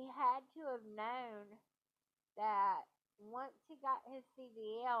he had to have known that once he got his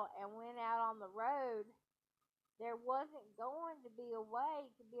CDL and went out on the road, there wasn't going to be a way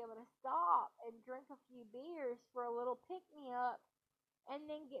to be able to stop and drink a few beers for a little pick-me-up and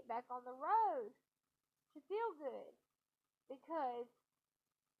then get back on the road to feel good. Because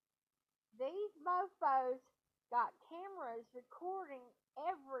these mofos got cameras recording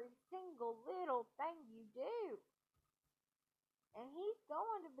every single little thing you do. And he's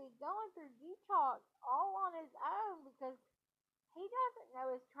going to be going through detox all on his own because he doesn't know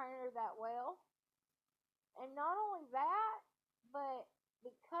his trainer that well. And not only that, but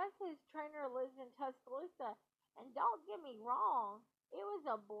because his trainer lives in Tuscaloosa, and don't get me wrong, it was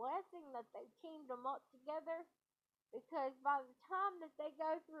a blessing that they teamed them up together, because by the time that they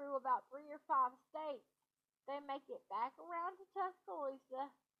go through about 3 or 5 states, they make it back around to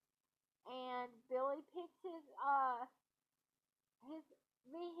Tuscaloosa, and Billy picks his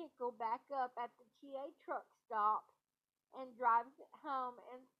vehicle back up at the TA truck stop and drives it home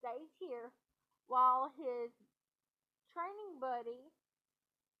and stays here while his training buddy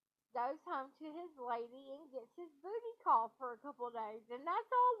goes home to his lady and gets his booty call for a couple of days. And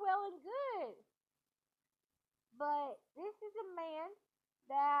that's all well and good. But this is a man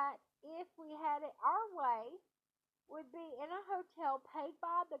that, if we had it our way, would be in a hotel paid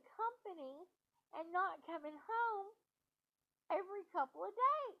by the company and not coming home every couple of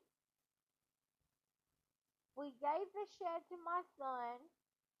days. We gave the shed to my son,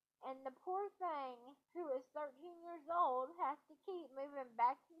 and the poor thing, who is 13 years old, has to keep moving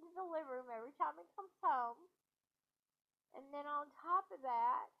back into the living room every time he comes home. And then on top of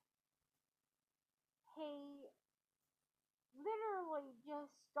that, he literally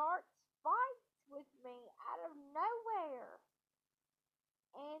just starts fights with me out of nowhere.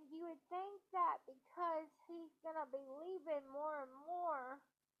 And you would think that because he's going to be leaving more and more,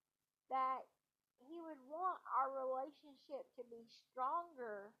 that he would want our relationship to be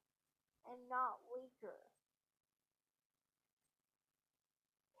stronger and not weaker.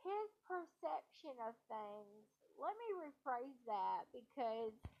 His perception of things, let me rephrase that,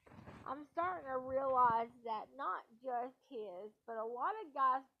 because I'm starting to realize that not just his, but a lot of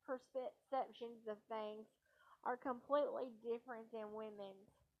guys' perceptions of things are completely different than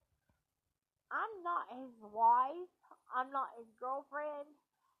women's. I'm not his wife. I'm not his girlfriend.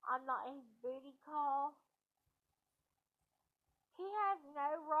 I'm not his booty call. He has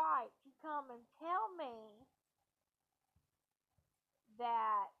no right to come and tell me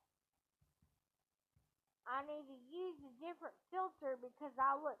that I need to use a different filter because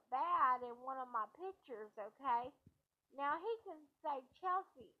I look bad in one of my pictures, okay? Now he can say,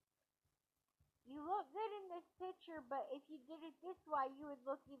 Chelsea, you look good in this picture, but if you did it this way, you would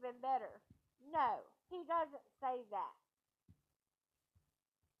look even better. No, he doesn't say that.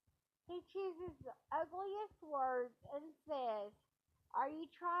 He chooses the ugliest words and says, are you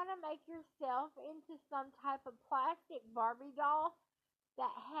trying to make yourself into some type of plastic Barbie doll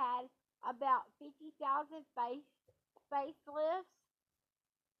that had about 50,000 facelifts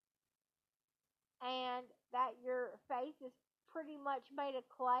and that your face is pretty much made of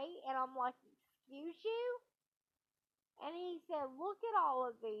clay. And I'm like, excuse you? And he said, look at all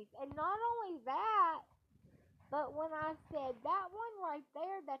of these. And not only that, but when I said, that one right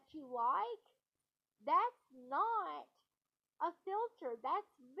there that you like, that's not a filter.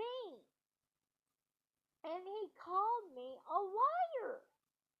 That's me. And he called me a liar.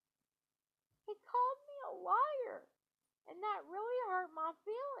 He called me a liar. And that really hurt my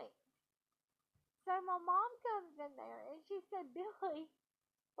feelings. So my mom comes in there and she said, Billy,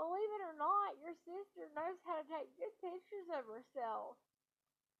 believe it or not, your sister knows how to take good pictures of herself.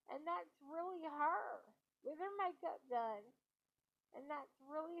 And that's really her with her makeup done. And that's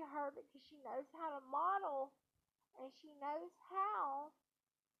really her because she knows how to model and she knows how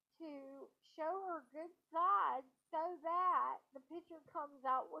to show her good side so that the picture comes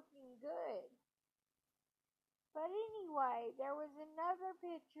out looking good. But anyway, there was another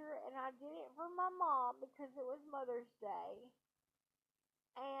picture, and I did it for my mom because it was Mother's Day.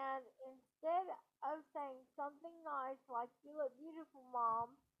 And instead of saying something nice like, you look beautiful,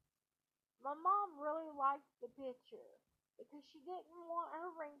 Mom, my mom really liked the picture because she didn't want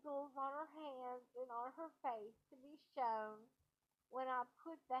her wrinkles on her hands and on her face to be shown when I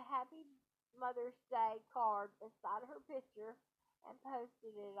put the Happy Mother's Day card beside her picture and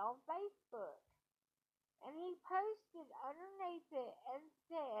posted it on Facebook. And he posted underneath it and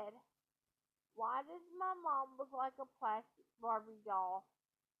said, why does my mom look like a plastic Barbie doll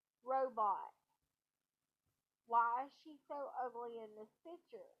robot? Why is she so ugly in this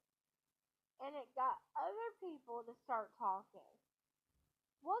picture? And it got other people to start talking.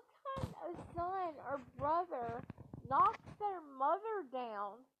 What kind of son or brother knocks their mother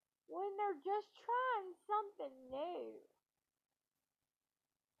down when they're just trying something new?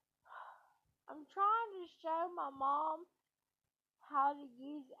 I'm trying to show my mom how to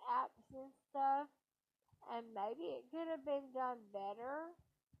use apps and stuff, and maybe it could have been done better,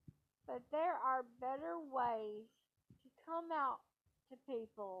 but there are better ways to come out to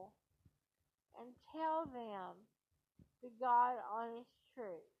people and tell them the God honest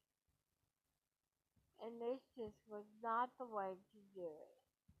truth. And this just was not the way to do it.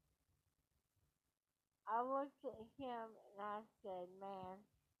 I looked at him and I said, man,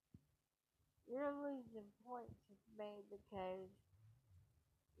 you're losing points with me because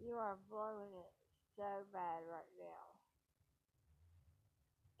you are blowing it so bad right now.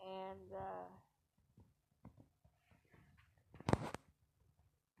 And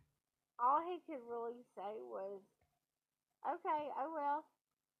all he could really say was, okay, oh well,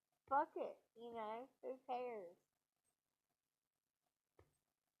 fuck it, who cares?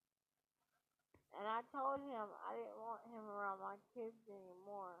 And I told him I didn't want him around my kids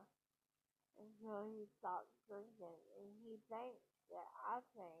anymore until he stopped drinking. And he thinks that I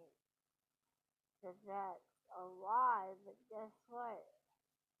think that that's a lie, but guess what?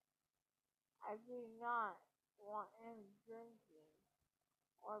 I do not want him drinking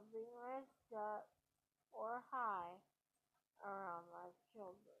or being messed up or high around my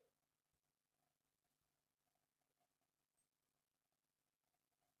children.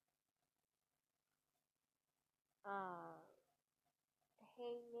 Uh,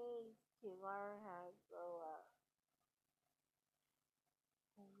 he needs to learn how to grow up.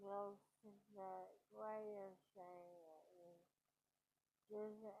 Those synthetic way of saying it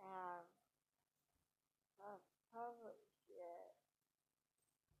doesn't have a public yet.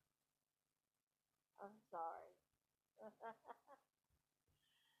 I'm sorry.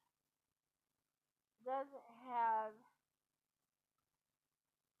 Doesn't have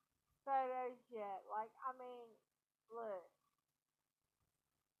photos yet. Like, I mean, look,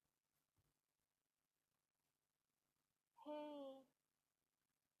 he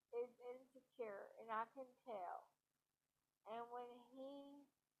is insecure, and I can tell. And when he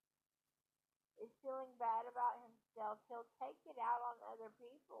is feeling bad about himself, he'll take it out on other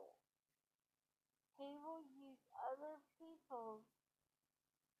people. He will use other people's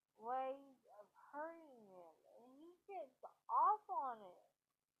ways of hurting them, and he gets off on it.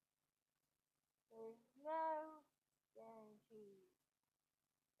 There's no guarantee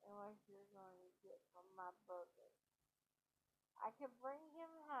unless you're going to get from my burger. I could bring him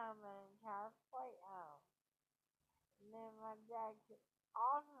home an entire plate home, and then my dad could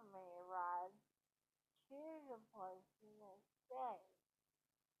offer me a ride to the place the next day.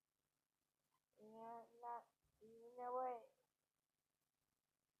 You know what?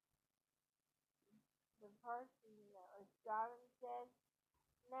 The person that was driving said,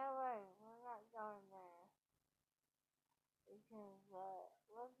 no way, we're not going there. Because,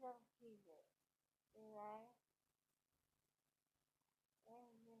 let them keep it, you know? And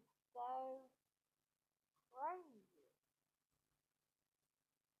it's just so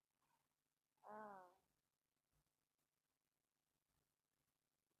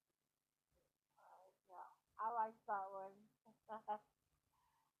like that one.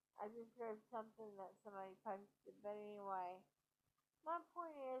 I just read something that somebody posted, but anyway, my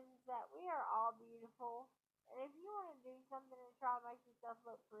point is that we are all beautiful, and if you want to do something to try to make yourself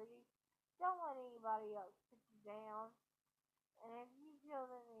look pretty, don't let anybody else put you down. And if you feel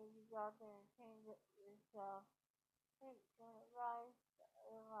the need to go out there and change it yourself, take some advice,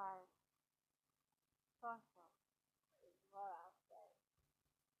 advice, awesome is what I say.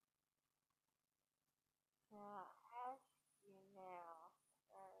 So I ask you now,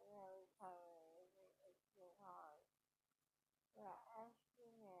 every time it's getting hard, but I ask you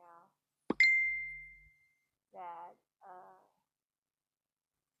now that,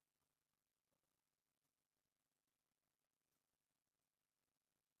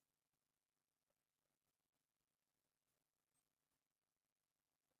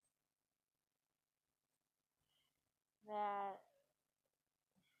 that,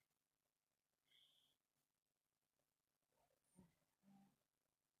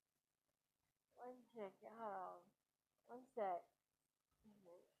 one second, hold on, one sec.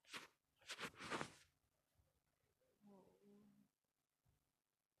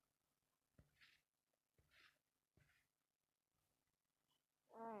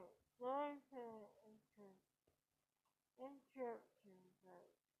 Alright, sorry for the interruption, but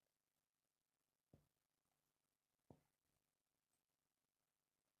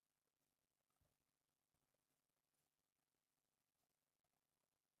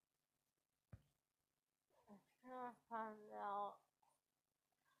I'm trying to find out.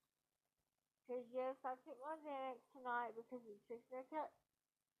 Because yes, I took my Xanax tonight because it's fixing to cut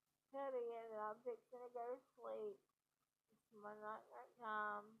in and I'm fixing to go to sleep. It's my night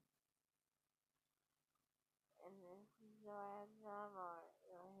time. And this is the last time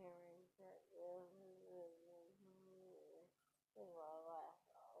you'll hear me say laugh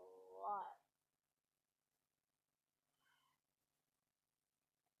a lot.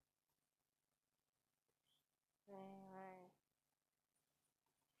 Anyway,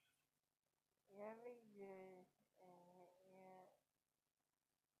 you're be good. And yeah.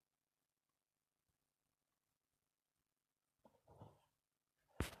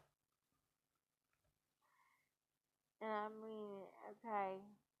 And I mean, okay.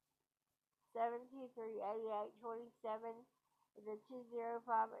 723-8827 is a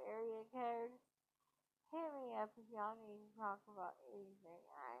 205 area code. Hit me up if y'all need to talk about anything.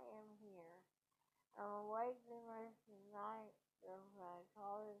 I am here. I'm awake the rest of the night. So I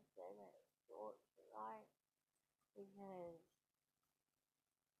call this segment short tonight because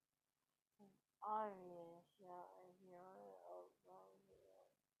it's obvious y'all if you're on the old phone.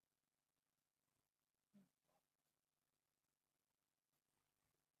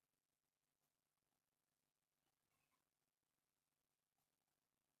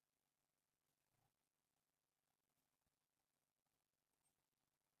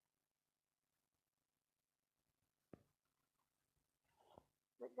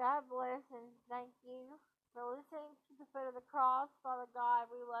 But God bless and thank you for listening to the foot of the cross. Father God,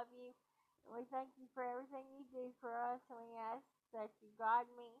 we love you and we thank you for everything you do for us, and we ask that you guide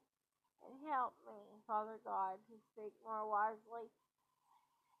me and help me, Father God, to speak more wisely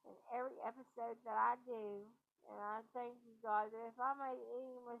in every episode that I do. And I thank you, God, that if I made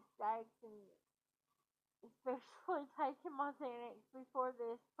any mistakes, and especially taking my Xanax before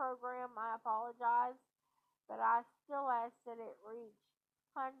this program, I apologize. But I still ask that it reach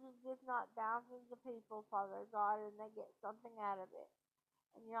hundreds, if not thousands, of people, Father God, and they get something out of it.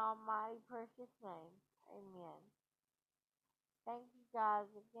 In your almighty precious name, amen. Thank you guys.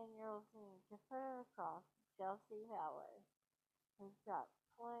 Again, you're listening to Foot of the Cross, Chelsea Howard. Peace up.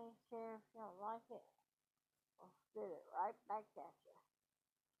 Please share if you don't like it. I'll spit it right back at you.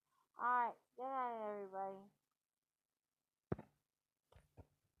 Alright, good night, everybody.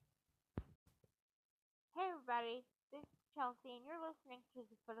 Hey, everybody. This is Chelsea, and you're listening to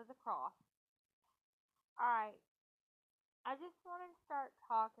The Foot of the Cross. Alright, I just want to start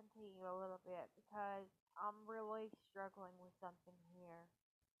talking to you a little bit because I'm really struggling with something here.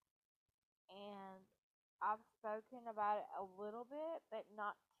 And I've spoken about it a little bit, but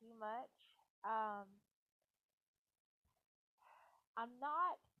not too much. Um, I am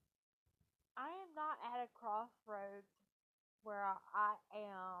not at a crossroads where I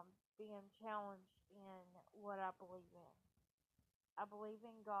am being challenged in what I believe in. I believe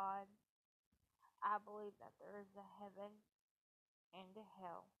in God. I believe that there is a heaven and a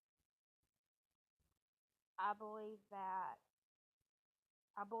hell. I believe that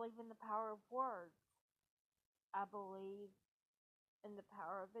I believe in the power of words. I believe in the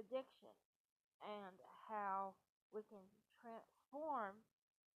power of addiction and how we can transform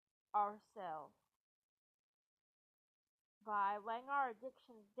ourselves by laying our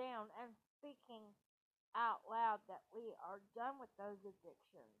addictions down and speaking out loud that we are done with those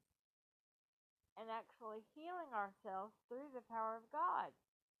addictions and actually healing ourselves through the power of God.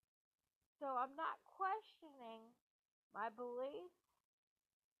 So I'm not questioning my beliefs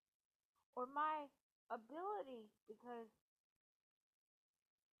or my abilities because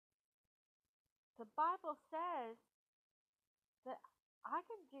the Bible says that I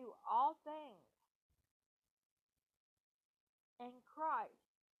can do all things in Christ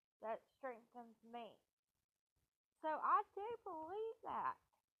that strengthens me. So I do believe that.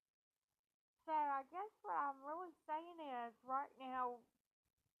 So I guess what I'm really saying is right now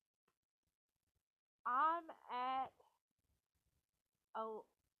I'm at a,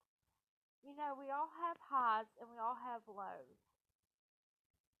 we all have highs and we all have lows.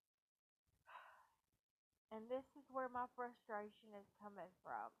 And this is where my frustration is coming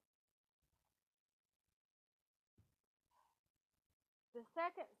from. The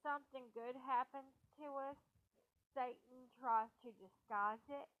second something good happens to us, Satan tries to disguise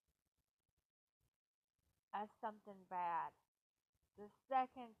it as something bad. The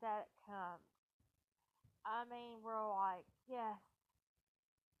second that it comes, we're like, yes,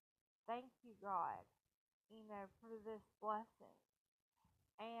 thank you, God, for this blessing.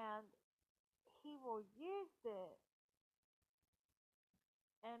 And he will use it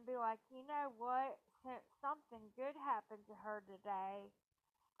and be like, you know what? Since something good happened to her today,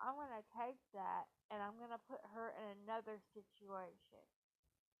 I'm going to take that and I'm going to put her in another situation.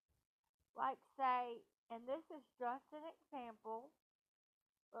 Like, say, and this is just an example,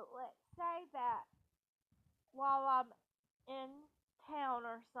 but let's say that while I'm in town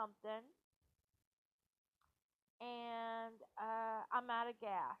or something and I'm out of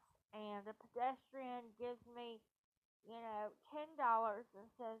gas and a pedestrian gives me, $10 and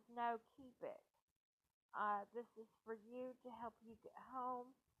says, no, keep it. This is for you to help you get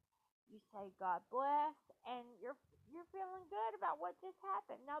home. You say God bless, and you're feeling good about what just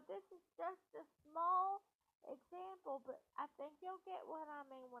happened. Now this is just a small example, but I think you'll get what I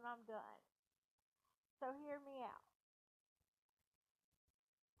mean when I'm done. So hear me out.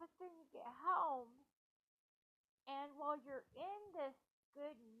 But then you get home, and while you're in this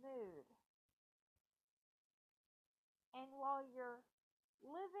good mood, and while you're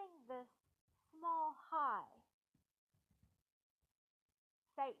living this small high,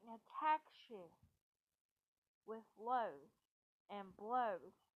 Satan attacks you with lows and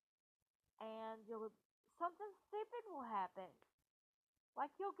blows, and something stupid will happen.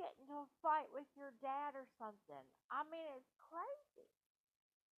 Like you'll get into a fight with your dad or something. It's crazy.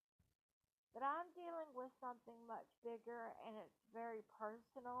 But I'm dealing with something much bigger and it's very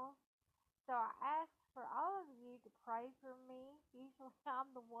personal. So I ask for all of you to pray for me. Usually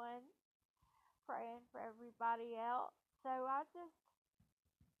I'm the one praying for everybody else. So I just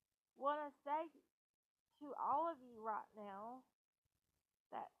want to say to all of you right now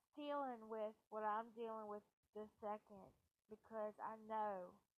that's dealing with what I'm dealing with this second, because I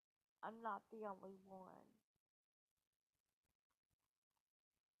know I'm not the only one.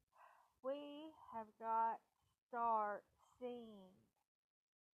 We have got to start seeing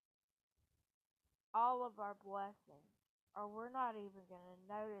all of our blessings, or we're not even going to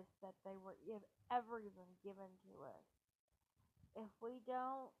notice that they were ever even given to us. If we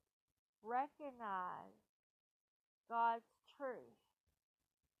don't recognize God's truth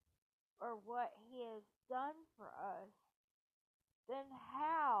or what He has done for us, then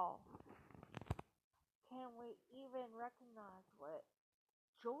how can we even recognize what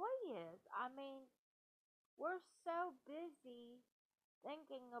joy is? We're so busy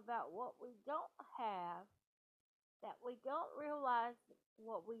thinking about what we don't have that we don't realize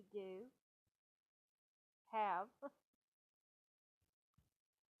what we do have.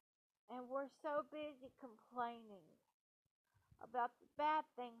 And we're so busy complaining about the bad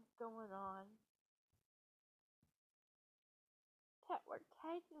things going on that we're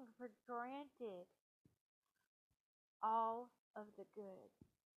taking for granted all of the good.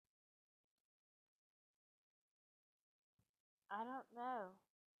 I don't know.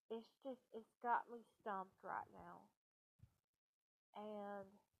 It's got me stumped right now. And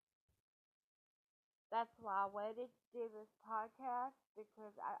that's why I waited to do this podcast,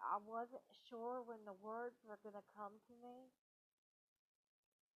 because I wasn't sure when the words were going to come to me.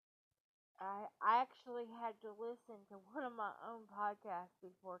 I actually had to listen to one of my own podcasts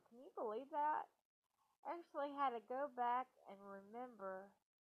before. Can you believe that? I actually had to go back and remember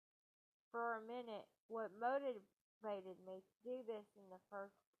for a minute what motivated me to do this in the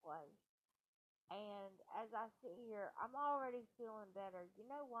first place. And as I sit here, I'm already feeling better. You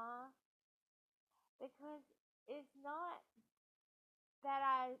know why? Because is not that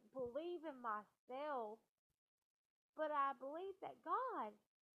I believe in myself, but I believe that God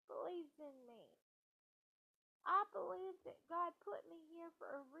believes in me. I believe that God put me here for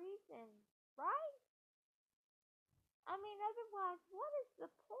a reason, right? I mean, otherwise, what is the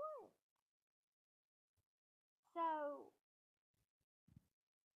point? So,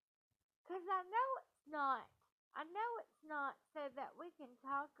 because I know it's not so that we can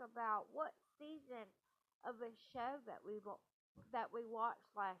talk about what season of a show that we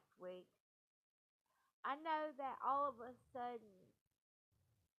watched last week. I know that all of a sudden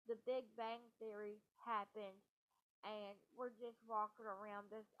the Big Bang Theory happened and we're just walking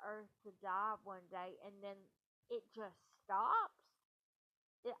around this earth to die one day and then it just stops?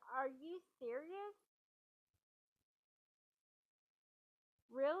 Are you serious?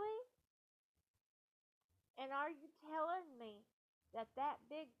 Really? And are you telling me that that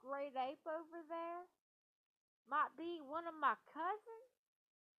big great ape over there might be one of my cousins?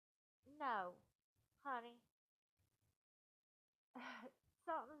 No, honey.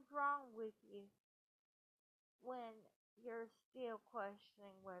 Something's wrong with you when you're still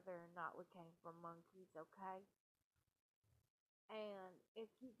questioning whether or not we came from monkeys, okay? And if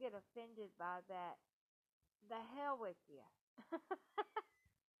you get offended by that, the hell with you.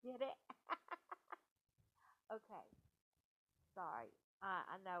 Get it? Okay, sorry.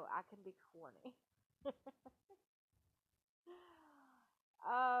 I know I can be corny.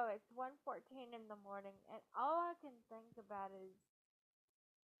 Oh, it's 1:14 in the morning, and all I can think about is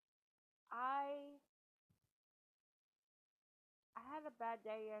I I had a bad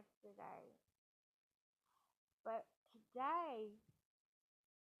day yesterday, but today,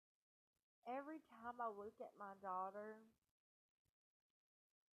 every time I look at my daughter,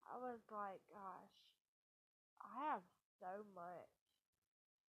 I was like, gosh, I have so much.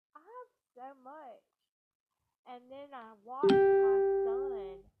 I have so much. And then I watched my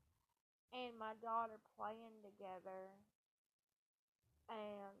son and my daughter playing together,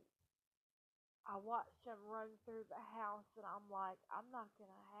 and I watched them run through the house, and I'm like, I'm not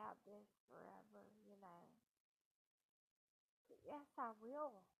gonna have this forever, you know. But yes, I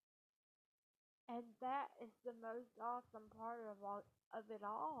will. And that is the most awesome part of it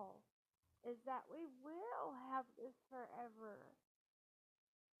all, is that we will have this forever.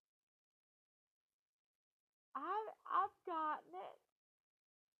 I've gotten it.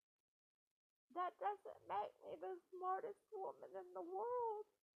 That doesn't make me the smartest woman in the world,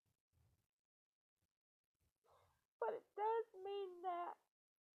 but it does mean that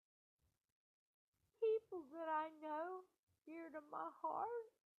people that I know dear to my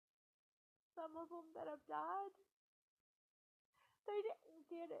heart, some of them that have died, they didn't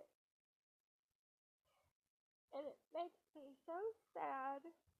get it. And it makes me so sad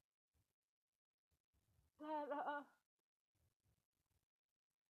that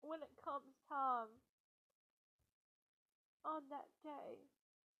when it comes time on that day,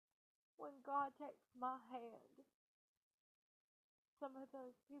 when God takes my hand, some of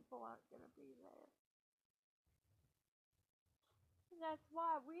those people aren't going to be there. And that's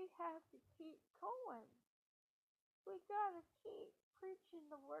why we have to keep going. We gotta keep preaching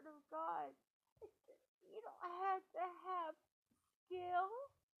the word of God. You don't have to have skill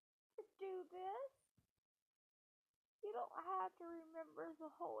to do this. You don't have to remember the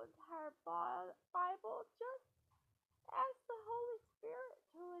whole entire Bible. Just ask the Holy Spirit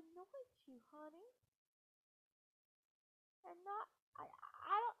to anoint you, honey. And not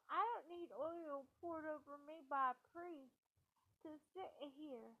I don't need oil poured over me by a priest to sit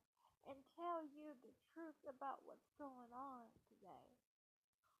here and tell you the truth about what's going on today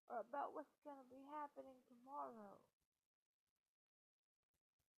or about what's going to be happening tomorrow.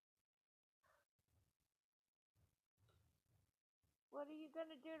 What are you going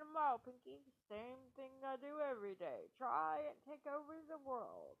to do tomorrow, Pinky? Same thing I do every day. Try and take over the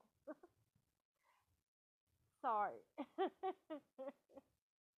world. Sorry.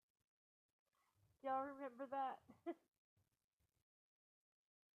 Y'all remember that?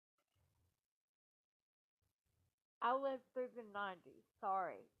 I lived through the 90s.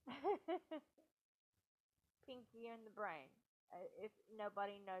 Sorry. Pinky and the Brain. If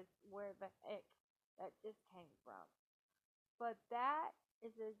nobody knows where the heck that just came from. But that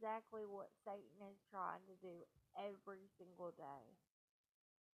is exactly what Satan is trying to do every single day.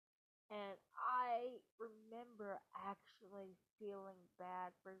 And I remember actually feeling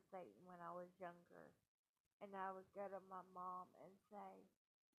bad for Satan when I was younger. And I would go to my mom and say,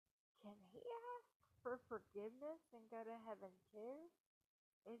 can he ask for forgiveness and go to heaven too?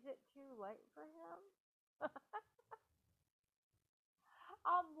 Is it too late for him?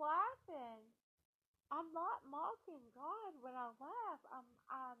 I'm laughing I'm not mocking God when I laugh.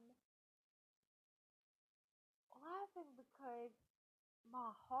 I'm laughing because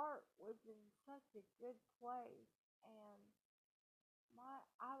my heart was in such a good place, and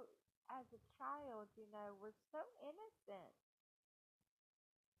I as a child, we're so innocent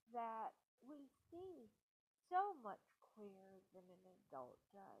that we see so much clearer than an adult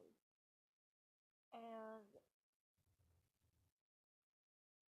does. And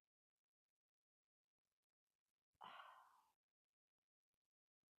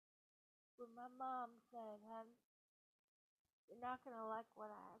when my mom said, "Hun, you're not gonna like what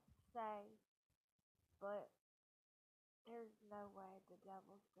I have to say, but there's no way the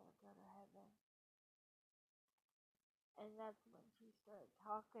devil's gonna go to heaven," and that's when she started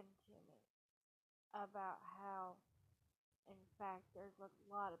talking to me about how, in fact, there's a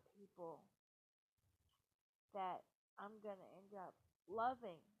lot of people that I'm gonna end up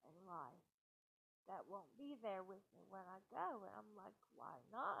loving in life that won't be there with me when I go. And I'm like, why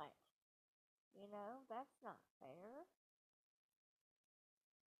not? That's not fair.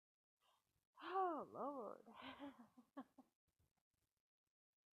 Oh, Lord.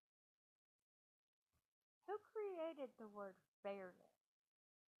 Who created the word fairness?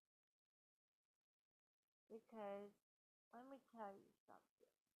 Because let me tell you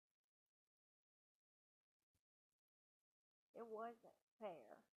something. It wasn't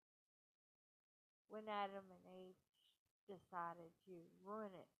fair when Adam and Eve decided to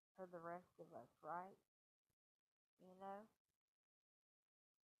ruin it for the rest of us, right? You know?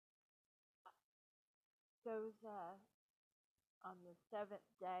 Those, on the seventh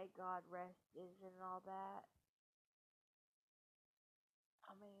day, God rested and all that.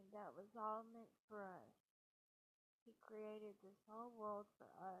 I mean, that was all meant for us. He created this whole world for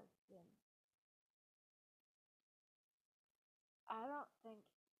us, and I don't think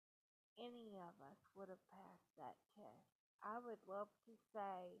any of us would have passed that test. I would love to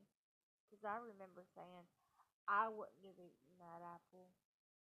say, because I remember saying, I wouldn't have eaten that apple.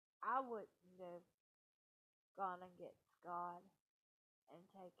 I wouldn't have gone against God and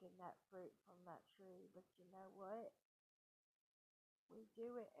taken that fruit from that tree. But you know what? We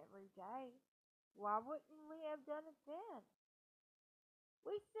do it every day. Why wouldn't we have done it then?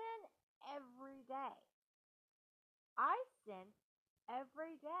 We sin every day. I sin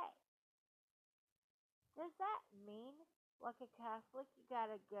every day. Does that mean, like a Catholic, you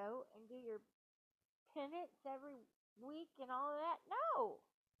gotta go and do your penance every week and all that? No.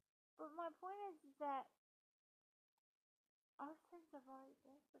 But my point is that our sins have already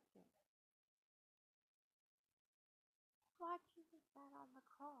been forgiven. That's why Jesus died on the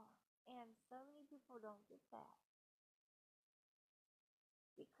cross. And so many people don't get that.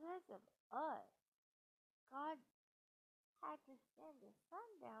 Because of us, God had to send His Son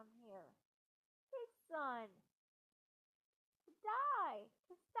down here. His Son. To die.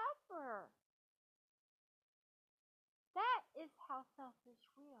 To suffer. That is how selfish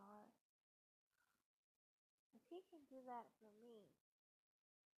we are. If He can do that for me,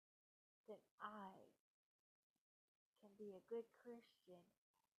 then I can be a good Christian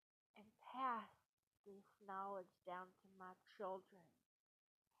and pass this knowledge down to my children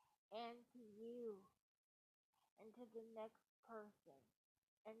and to you and to the next person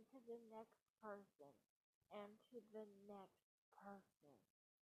and to the next person and to the next person.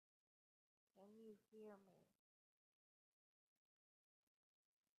 Can you hear me?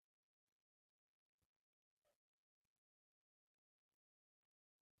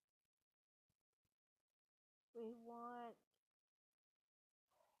 We want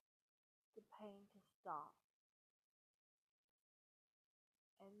the pain to stop.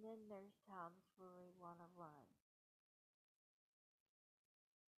 And then there's times where we want to run.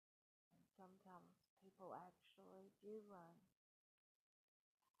 And sometimes people actually do run.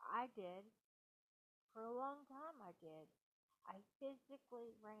 I did. For a long time I did. I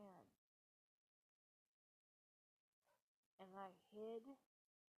physically ran. And I hid.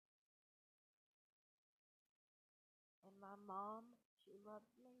 And my mom, she loved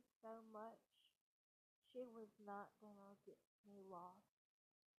me so much. She was not going to get me lost.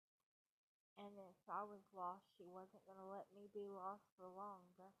 And if I was lost, she wasn't going to let me be lost for long.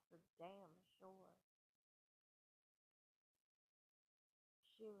 That's for damn sure.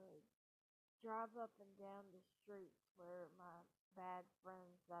 She would drive up and down the streets where my bad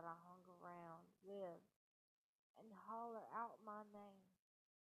friends that I hung around lived and holler out my name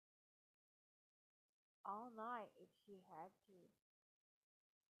all night if she had to.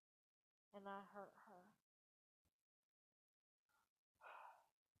 And I hurt her.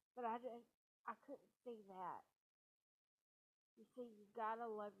 But I couldn't see that. You see, you gotta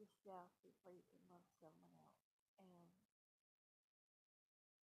love yourself before you can love someone else. And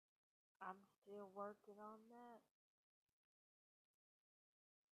I'm still working on that,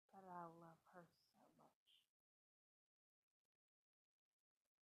 but I love her so much.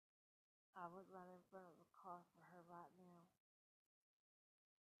 I would run in front of a car for her right now.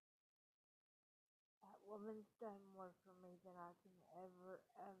 That woman's done more for me than I can ever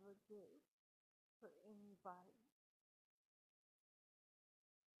do for anybody.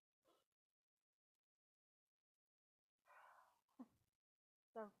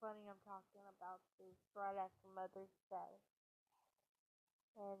 So funny I'm talking about this right after Mother's Day.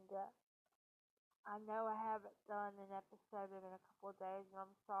 And I know I haven't done an episode in a couple of days, and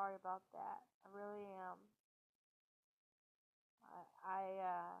I'm sorry about that. I really am. I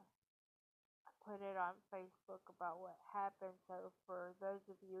put it on Facebook about what happened. So for those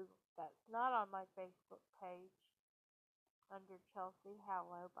of you that's not on my Facebook page, under Chelsea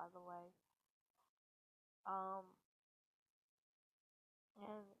Hallow, by the way, um,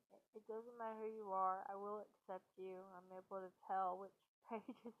 and it doesn't matter who you are, I will accept you. I'm able to tell which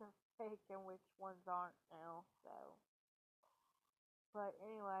pages are fake and which ones aren't now. So, but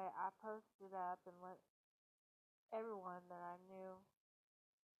anyway, I posted up and let everyone that I knew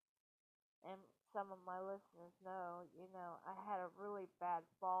and some of my listeners know, I had a really bad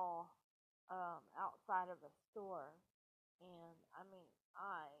fall outside of a store. And I mean,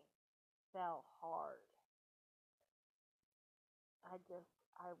 I fell hard. I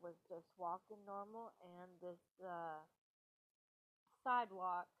was just walking normal, and this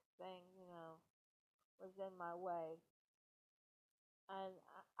sidewalk thing, was in my way. And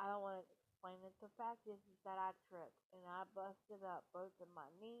I don't want to explain it. The fact is that I tripped and I busted up both of my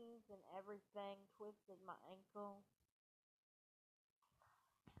knees and everything, twisted my ankle.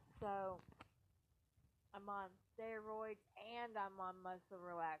 So I'm on steroids and I'm on muscle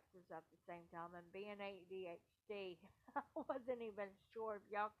relaxers at the same time. And being ADHD, I wasn't even sure if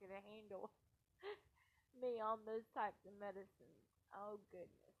y'all could handle me on those types of medicines. Oh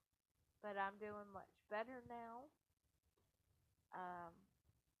goodness. But I'm doing much better now. Um,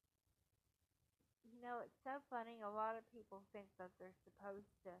 it's so funny. A lot of people think that they're supposed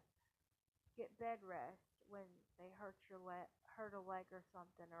to get bed rest when they hurt a leg or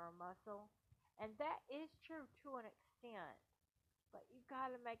something or a muscle, and that is true to an extent. But you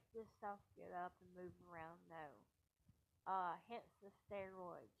gotta make yourself get up and move around, though. Hence the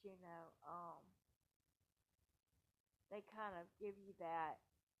steroids. They kind of give you that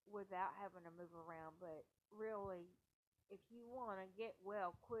without having to move around. But really, if you want to get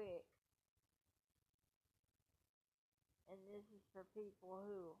well quick, and this is for people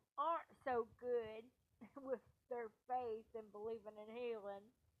who aren't so good with their faith and believing in healing,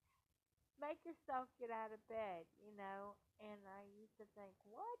 make yourself get out of bed, And I used to think,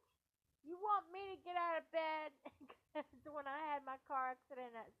 what? You want me to get out of bed? Because when I had my car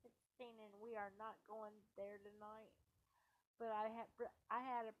accident at 16, and we are not going there tonight, but I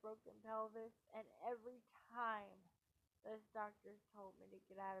had a broken pelvis, and every time those doctors told me to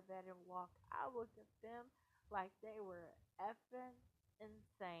get out of bed and walk, I looked at them like they were effing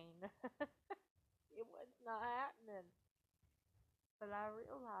insane. It was not happening. But I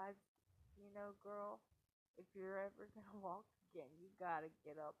realized, girl, if you're ever going to walk again, you got to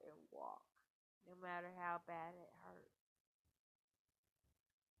get up and walk, no matter how bad it hurts.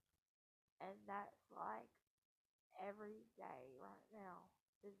 And that's like every day right now,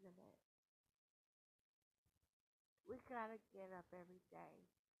 isn't it? We got to get up every day,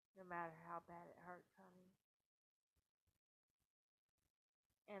 no matter how bad it hurts, honey.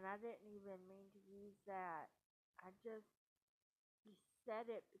 And I didn't even mean to use that. You said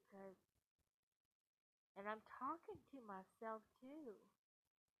it because, and I'm talking to myself too.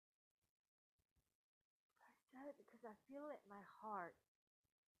 I said it because I feel it in my heart.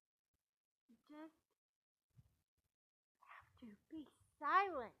 You just have to be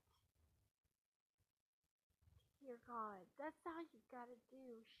silent to hear God. That's all you gotta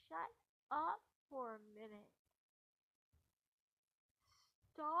do. Shut up for a minute.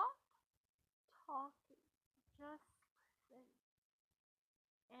 Stop talking. Just listen.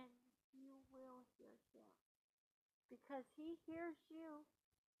 And you will hear Him. Because He hears you.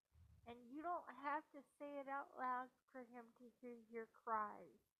 And you don't have to say it out loud for Him to hear your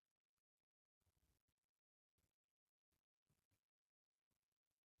cries.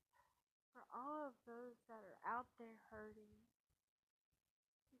 For all of those that are out there hurting,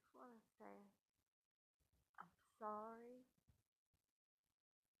 just want to say, I'm sorry.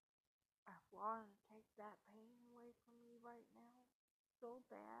 I want to take that pain away from you right now so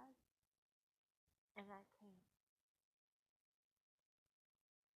bad, and I can't.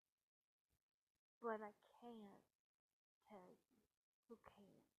 But I can tell you who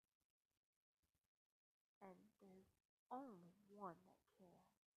can. And there's only one that can,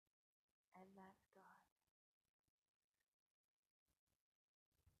 and that's God.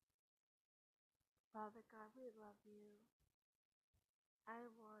 Father God, we love you. I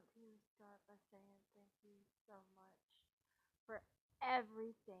want to start by saying thank you so much for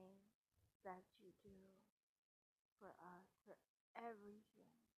everything that you do for us, for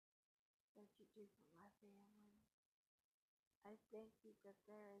everything that you do for my family. I thank you that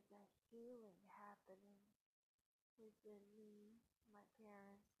there is a healing happening within me, my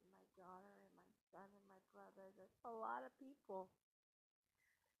parents, and my daughter, and my son, and my brother. There's a lot of people.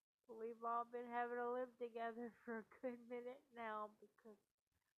 We've all been having to live together for a good minute now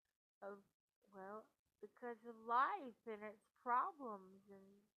of, well, because of life and its problems,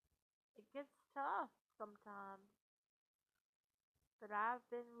 and it gets tough sometimes. But I've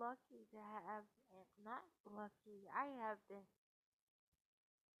been lucky to have, and not lucky, I have been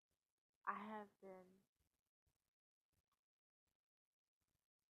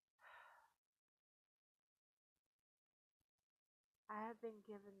I have been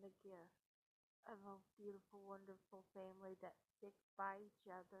given the gift of a beautiful, wonderful family that sticks by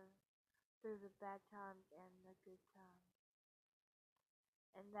each other through the bad times and the good times.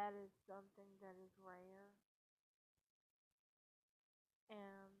 And that is something that is rare.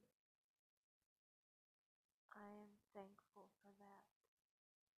 And I am thankful for that.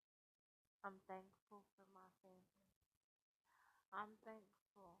 I'm thankful for my family. I'm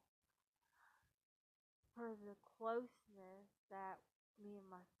thankful for the closeness that me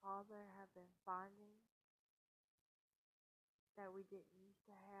and my father have been finding that we didn't used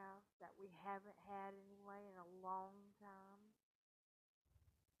to have, that we haven't had anyway in a long time.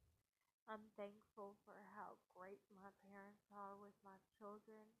 I'm thankful for how great my parents are with my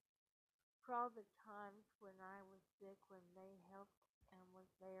children, for all the times when I was sick, when they helped and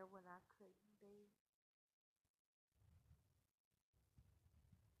was there when I couldn't be.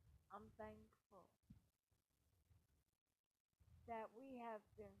 I'm thankful that we have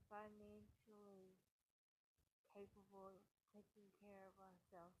been financially capable of taking care of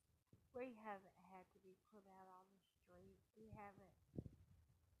ourselves. We haven't had to be put out on the street. We haven't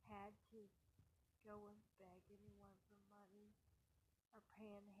had to go and beg anyone for money or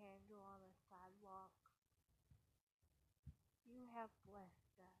panhandle on a sidewalk. You have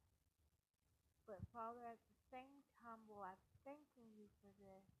blessed us. But Father, at the same time, while I'm thanking you for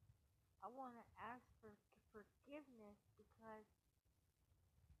this, I want to ask for forgiveness because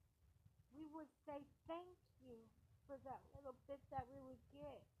we would say thank you for that little bit that we would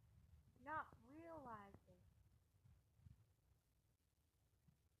get, not realizing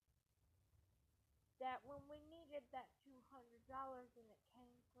that when we needed that $200 and it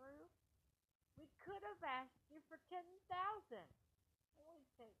came through, we could have asked you for 10,000. And we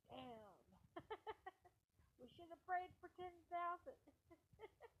say, damn, we should have prayed for 10,000.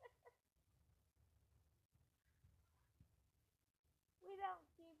 We don't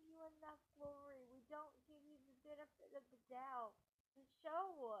give you enough glory. We don't give you the benefit of the doubt to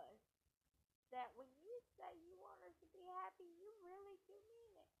show us that when you say you want us to be happy, you really do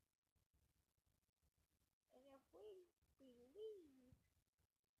mean it. And if we believe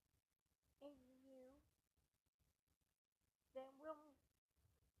in you, then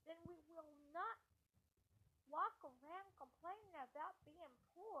we will not walk around complaining about being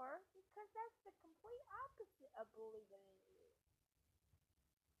poor, because that's the complete opposite of believing in you.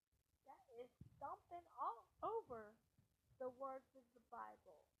 That is stomping all over the words of the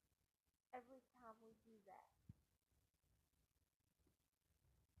Bible every time we do that.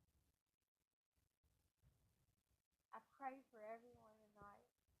 I pray for everyone tonight.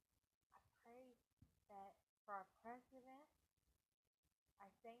 I pray that for our president,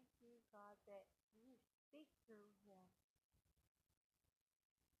 I thank you, God, that you speak through him.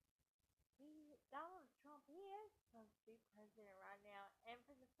 Donald Trump, he is supposed to be president right now. And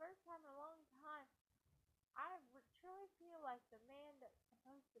for the first time in a long time, I truly feel like the man that's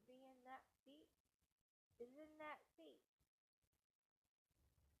supposed to be in that seat is in that seat.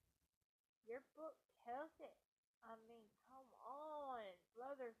 Your book tells it. I mean, come on,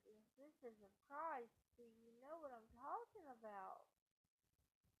 brothers and sisters of Christ. Do you know what I'm talking about?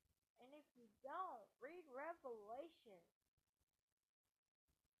 And if you don't, read Revelation.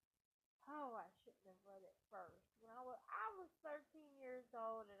 Oh, I shouldn't have read it first. When I was 13 years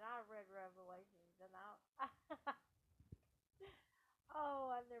old and I read Revelations, and oh,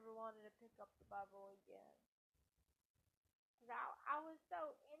 I never wanted to pick up the Bible again. Cause I was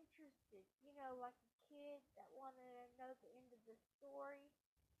so interested, like a kid that wanted to know the end of the story.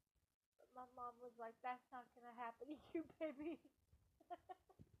 But my mom was like, "That's not gonna happen to you, baby."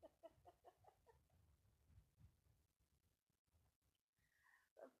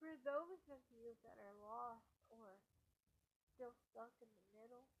 But for those of you that are lost or still stuck in the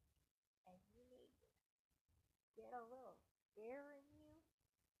middle, and you need to get a little scare in you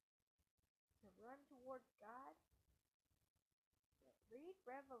to run towards God, read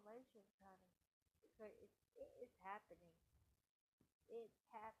Revelation, honey. Because it's happening. It's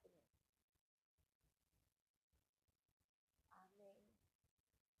happening. I mean,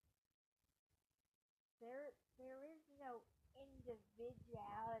 there is no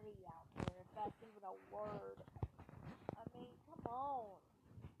individuality out there, if that's even a word. I mean, come on.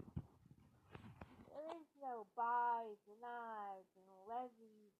 There is no buys and eyes and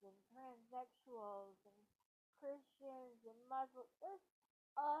lesbians and transsexuals and Christians and Muslims. It's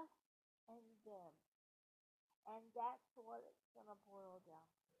us and them. And that's what it's going to boil down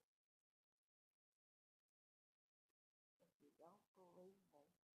to. If you don't believe me,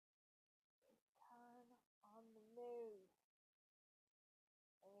 just turn on the news.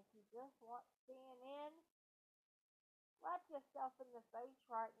 And if you just want CNN, slap yourself in the face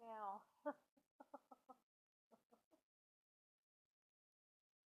right now.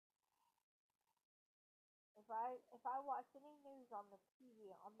 If I watch any news on the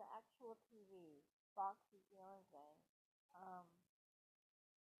TV, on the actual TV, Fox is the only thing. Um,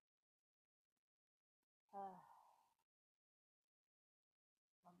 uh,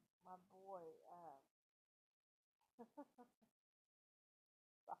 my boy,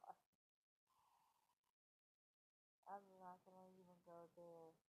 sorry, I'm not gonna even go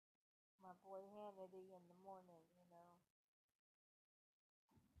there. My boy Hannity in the morning,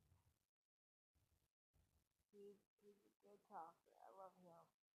 he's a good talker. I love him.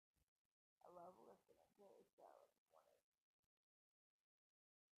 I love listening to his show in the morning.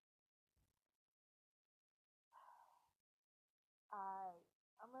 Alright,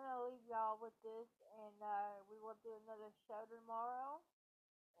 I'm gonna leave y'all with this, and we will do another show tomorrow.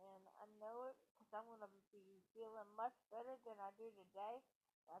 And I know it because I'm gonna be feeling much better than I do today.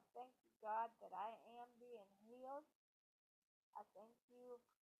 I thank you, God, that I am being healed. I thank you,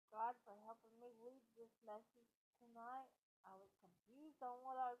 God, for helping me lead this message tonight. I was confused on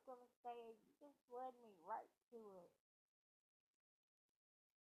what I was gonna say. You just led me right to it.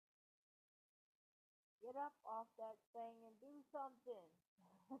 Get up off that thing and do something.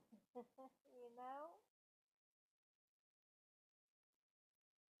 you know?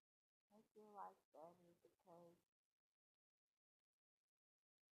 Make your life better because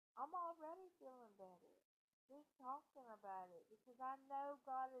I'm already feeling better. Just talking about it because I know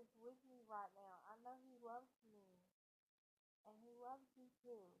God is with me right now. I know He loves me and He loves you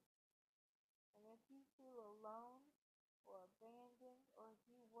too. And if you feel alone or abandoned, or if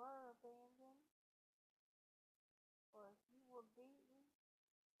you were abandoned, or if you were beaten,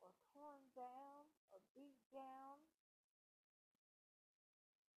 or torn down, or beat down,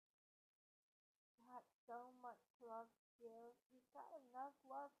 got so much love still. He's got enough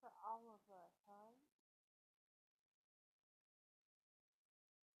love for all of us, huh?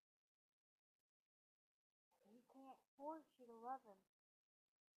 He can't force you to love Him.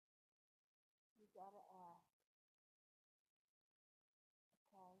 You gotta ask,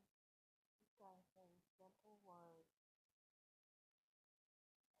 okay? You gotta say simple words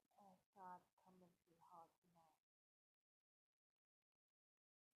and ask God to come into your heart tonight.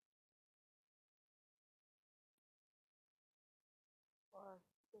 Or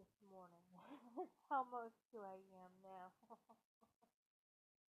this morning. It's almost 2 a.m. now.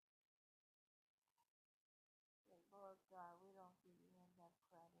 Lord God, we don't give you enough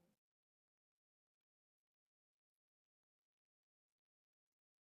credit.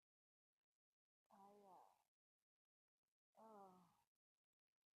 Oh,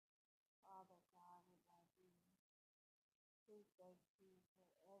 Father God, we love you. We thank you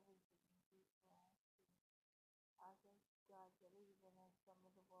for everything you do for us. I thank you, God, that even as some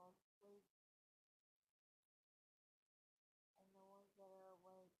of the world sleep and the ones that are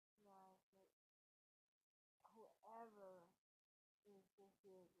awake tonight, that whoever is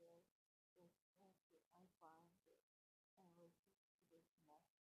defeated is instantly finds it and listens to this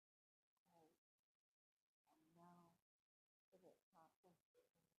message. Okay? And know that it's not just me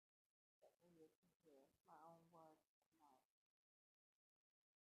that needed to hear my own words tonight.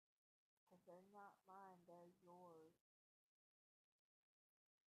 Because they're not mine, they're yours.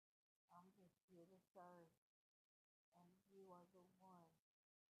 I'm just here to serve. And you are the one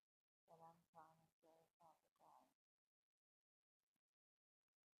that I'm trying to serve, Father God.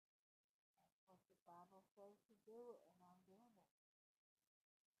 That's what the Bible says to do, and I'm doing it.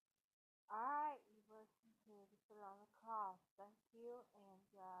 thank you, and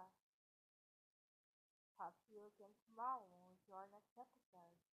talk to you again tomorrow when we do our next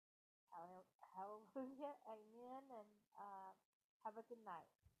episode. Hallelujah, amen, and have a good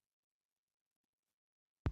night.